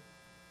ahead.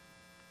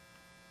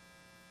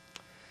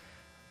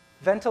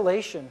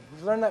 Ventilation.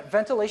 We've learned that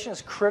ventilation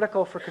is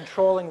critical for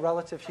controlling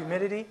relative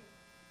humidity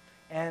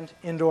and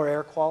indoor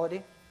air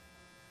quality.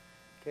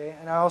 Okay,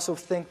 and I also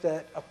think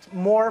that a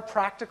more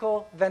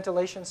practical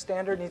ventilation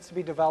standard needs to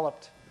be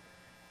developed,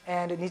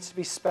 and it needs to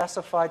be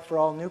specified for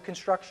all new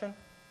construction.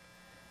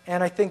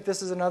 And I think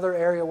this is another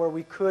area where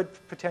we could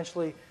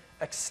potentially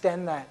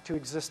extend that to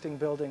existing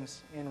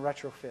buildings in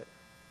retrofit.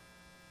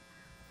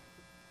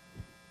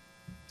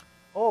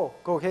 Oh,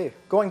 okay,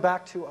 going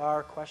back to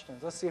our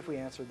questions. Let's see if we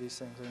answered these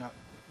things or not.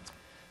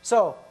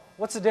 So,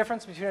 what's the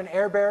difference between an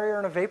air barrier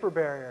and a vapor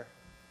barrier?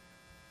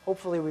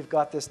 Hopefully we've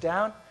got this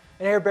down.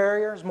 An air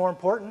barrier is more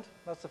important.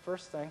 That's the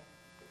first thing.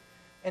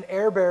 An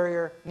air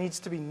barrier needs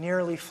to be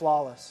nearly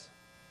flawless,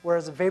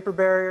 whereas a vapor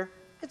barrier,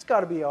 it's got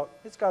to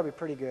be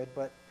pretty good,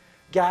 but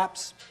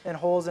gaps and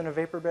holes in a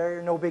vapor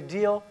barrier, no big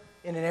deal.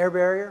 In an air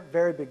barrier,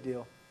 very big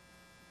deal.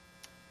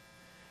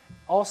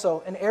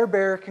 Also, an air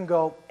barrier can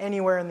go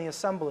anywhere in the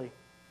assembly.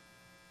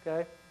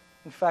 Okay?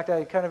 In fact,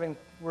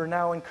 we're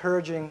now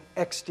encouraging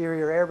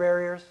exterior air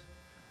barriers.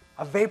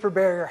 A vapor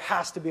barrier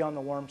has to be on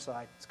the warm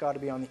side. It's got to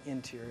be on the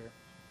interior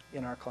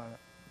in our climate.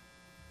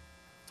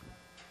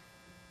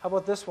 How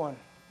about this one?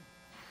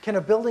 Can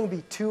a building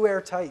be too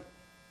airtight?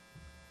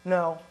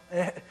 No,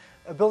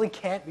 a building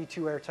can't be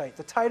too airtight.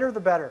 The tighter, the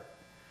better.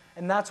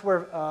 And that's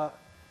where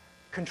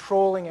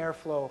controlling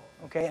airflow,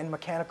 okay, and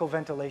mechanical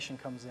ventilation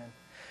comes in.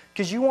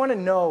 Because you want to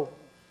know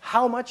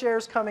how much air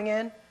is coming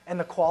in and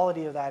the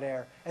quality of that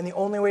air. And the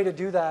only way to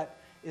do that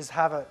is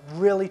have a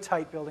really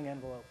tight building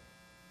envelope.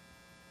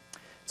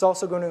 It's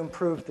also going to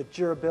improve the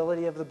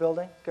durability of the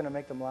building. It's going to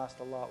make them last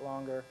a lot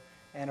longer.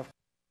 And of course,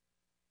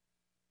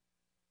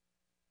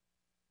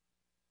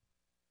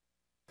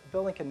 the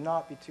building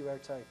cannot be too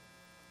airtight.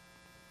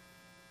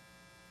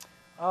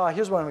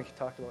 Here's one we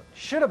talked about.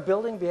 Should a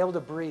building be able to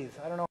breathe?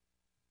 I don't know.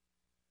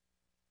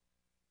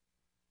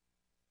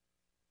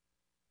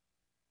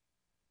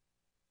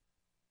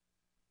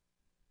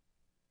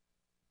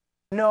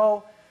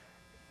 No,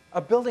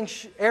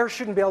 air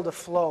shouldn't be able to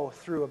flow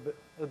through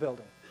the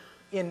building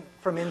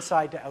from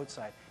inside to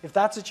outside. If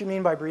that's what you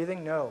mean by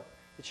breathing, no,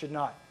 it should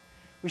not.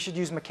 We should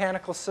use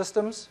mechanical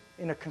systems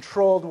in a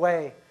controlled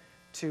way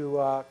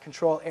to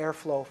control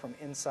airflow from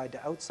inside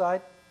to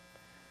outside.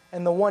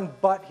 And the one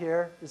but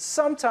here is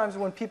sometimes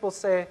when people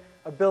say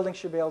a building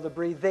should be able to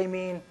breathe, they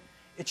mean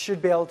it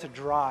should be able to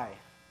dry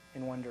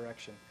in one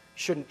direction. It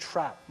shouldn't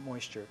trap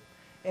moisture.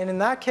 And in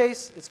that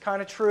case, it's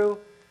kind of true.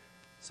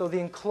 So the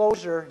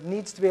enclosure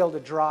needs to be able to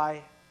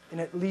dry in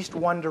at least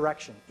one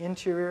direction,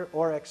 interior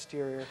or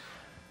exterior. What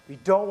we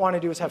don't want to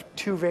do is have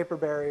two vapor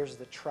barriers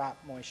that trap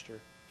moisture.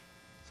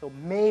 So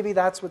maybe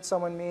that's what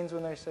someone means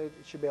when they say it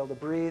should be able to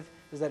breathe,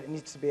 is that it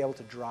needs to be able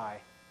to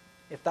dry.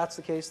 If that's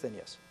the case, then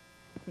yes.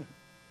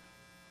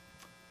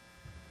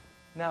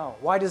 Now,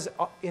 why does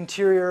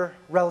interior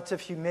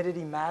relative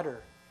humidity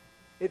matter?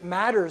 It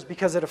matters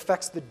because it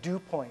affects the dew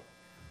point.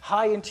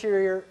 High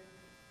interior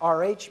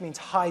RH means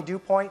high dew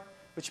point,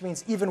 which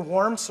means even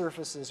warm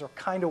surfaces or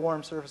kind of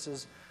warm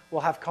surfaces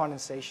will have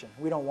condensation.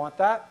 We don't want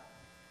that.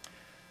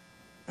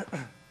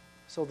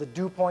 So the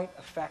dew point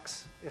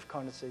affects if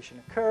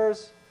condensation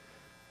occurs.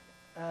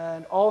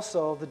 And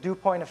also, the dew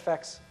point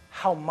affects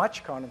how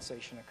much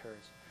condensation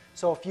occurs.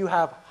 So if you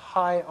have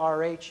high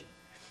RH,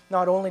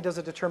 not only does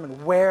it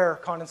determine where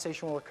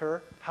condensation will occur,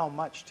 how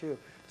much too.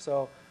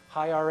 So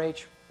high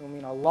RH will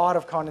mean a lot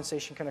of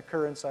condensation can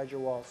occur inside your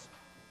walls,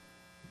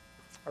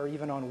 or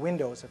even on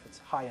windows if it's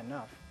high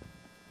enough.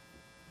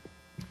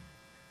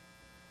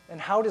 And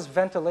how does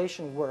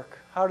ventilation work?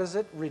 How does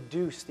it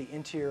reduce the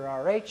interior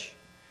RH?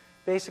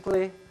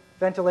 Basically,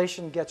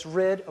 ventilation gets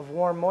rid of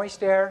warm,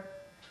 moist air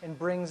and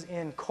brings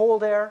in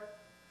cold air.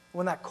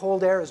 When that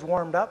cold air is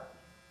warmed up,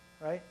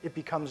 right, it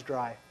becomes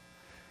dry.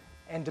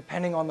 And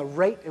depending on the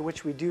rate at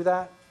which we do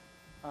that,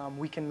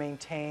 we can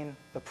maintain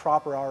the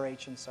proper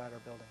RH inside our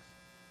buildings.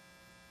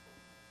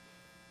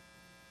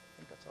 I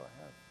think that's all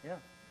I have. Yeah,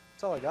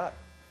 that's all I got.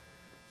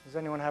 Does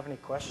anyone have any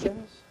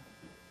questions?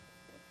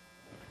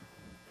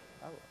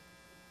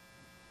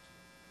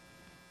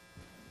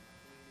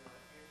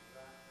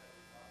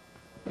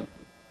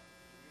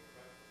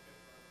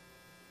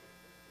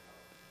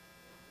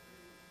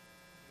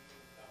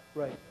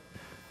 Right.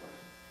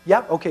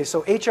 Yeah, okay,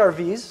 so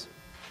HRVs,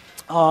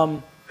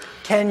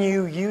 can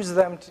you use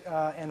them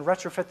and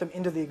retrofit them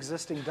into the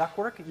existing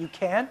ductwork? You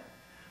can.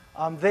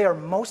 They are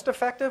most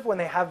effective when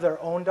they have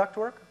their own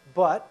ductwork,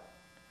 but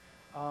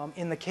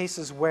in the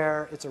cases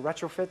where it's a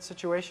retrofit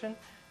situation,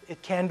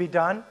 it can be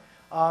done.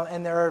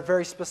 And there are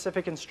very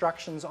specific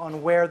instructions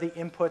on where the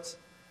inputs,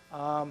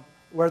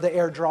 where the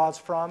air draws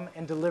from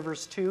and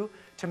delivers to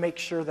make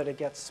sure that it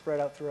gets spread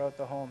out throughout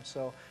the home.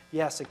 So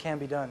yes, it can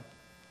be done.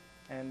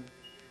 And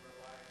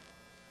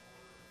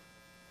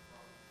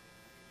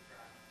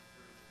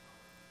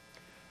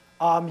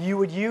you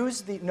would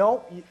use the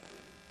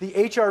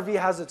HRV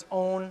has its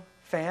own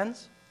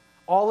fans.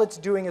 All it's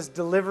doing is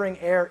delivering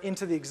air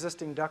into the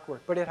existing ductwork,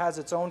 but it has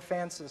its own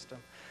fan system.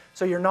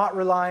 So you're not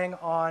relying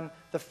on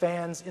the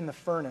fans in the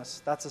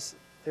furnace.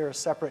 They're a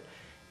separate.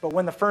 But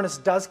when the furnace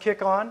does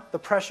kick on, the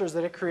pressures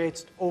that it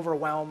creates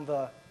overwhelm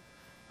the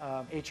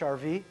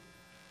HRV,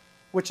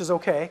 which is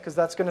okay, because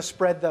that's going to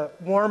spread the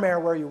warm air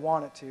where you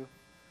want it to.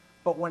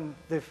 But when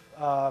the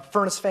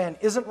furnace fan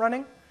isn't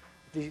running,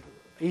 the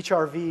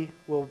HRV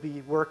will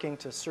be working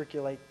to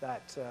circulate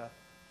that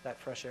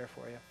fresh air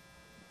for you.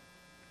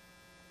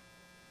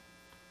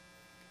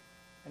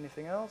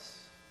 Anything else?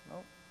 No?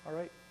 All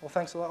right. Well,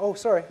 thanks a lot. Oh,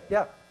 sorry.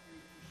 Yeah.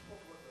 You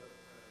spoke about the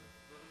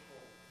vertical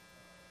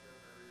air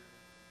barriers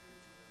and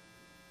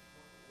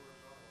the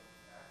horizontal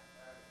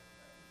at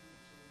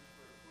 2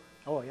 square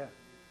footage. Oh, yeah.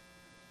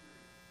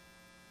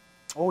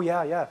 Oh,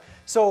 yeah, yeah.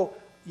 So,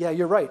 yeah,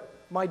 you're right.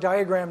 My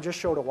diagram just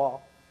showed a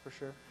wall, for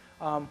sure.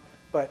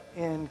 But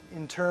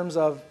in terms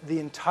of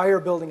the entire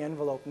building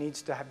envelope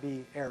needs to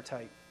be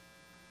airtight.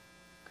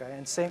 Okay,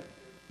 and same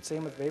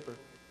with vapor.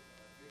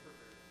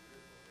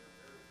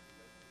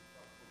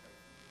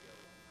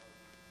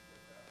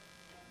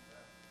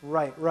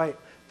 Right, right.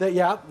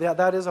 Yeah,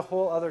 that is a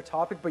whole other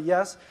topic, but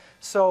yes.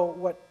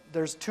 So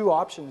there's two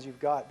options you've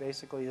got,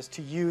 basically, is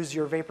to use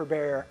your vapor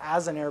barrier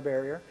as an air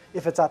barrier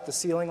if it's at the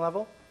ceiling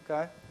level,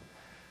 okay?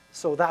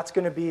 So that's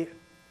going to be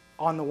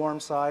on the warm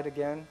side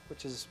again,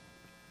 which is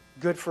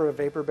good for a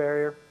vapor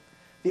barrier.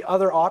 The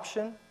other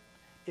option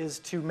is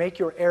to make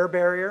your air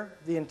barrier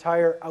the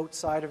entire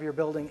outside of your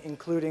building,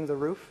 including the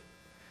roof.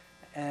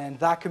 And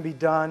that can be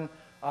done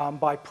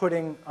by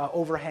putting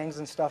overhangs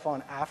and stuff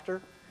on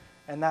after.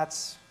 And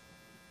it's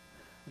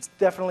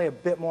definitely a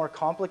bit more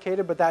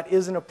complicated, but that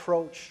is an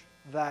approach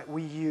that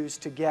we use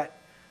to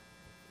get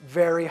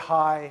very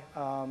high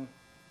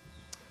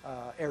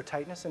air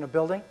tightness in a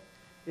building,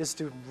 is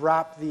to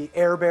wrap the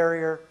air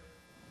barrier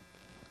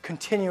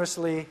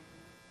continuously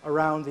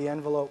around the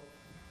envelope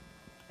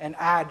and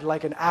add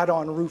like an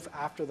add-on roof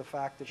after the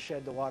fact to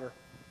shed the water.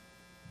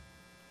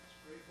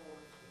 Spray foam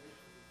insulation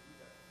would do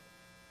that.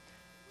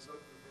 Without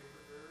the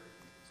vapor barrier,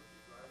 you can put the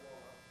drywall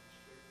up and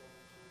spray foam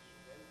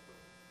insulation, then put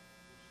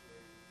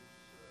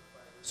loose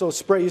fiber. So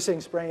spray, you're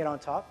saying spraying it on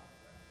top?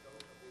 No,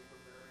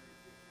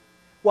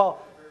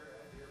 Well,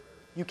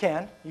 you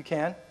can.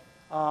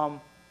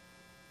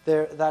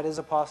 That is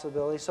a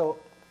possibility. So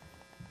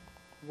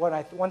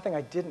one thing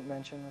I didn't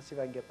mention, let's see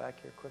if I can get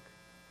back here quick.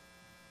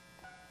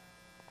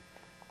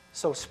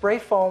 So spray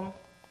foam,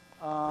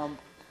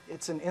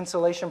 it's an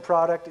insulation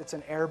product, it's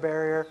an air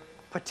barrier.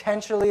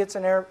 Potentially it's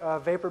an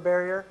vapor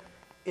barrier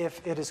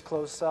if it is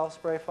closed cell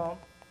spray foam.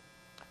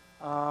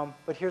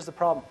 But here's the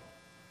problem,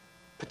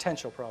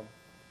 potential problem,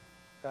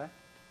 okay?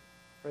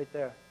 Right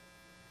there.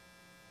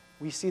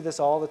 We see this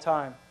all the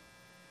time.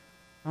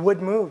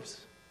 Wood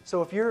moves.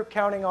 So if you're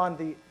counting on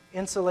the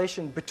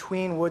insulation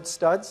between wood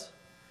studs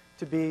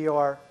to be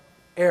your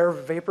air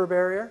vapor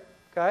barrier,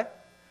 okay?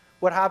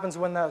 What happens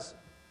when those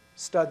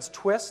studs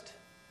twist?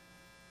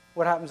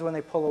 What happens when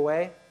they pull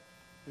away?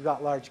 You've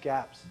got large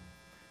gaps.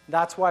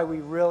 That's why we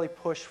really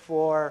push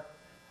for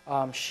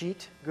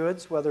sheet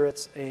goods, whether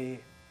it's a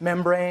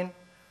membrane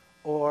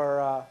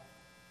or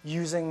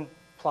using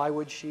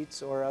plywood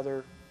sheets or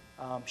other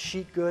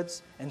sheet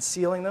goods and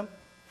sealing them.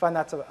 I find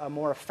that's a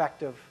more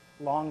effective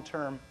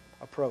long-term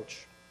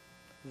approach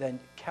than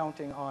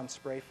counting on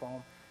spray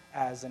foam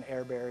as an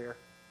air barrier.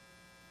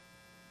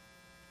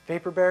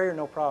 Vapor barrier,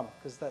 no problem,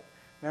 because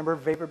remember,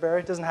 vapor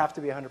barrier doesn't have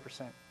to be 100%.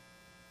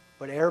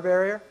 But air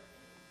barrier,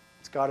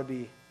 it's got to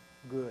be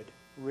good,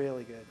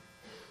 really good.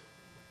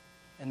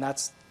 And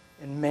that's,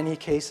 in many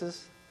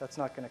cases, that's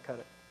not going to cut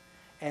it.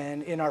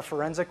 And in our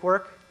forensic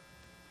work,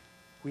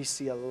 we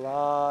see a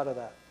lot of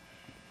that.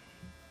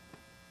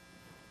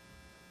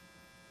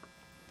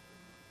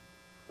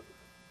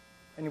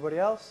 Anybody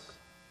else?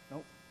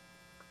 Nope.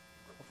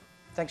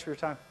 Thanks for your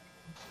time.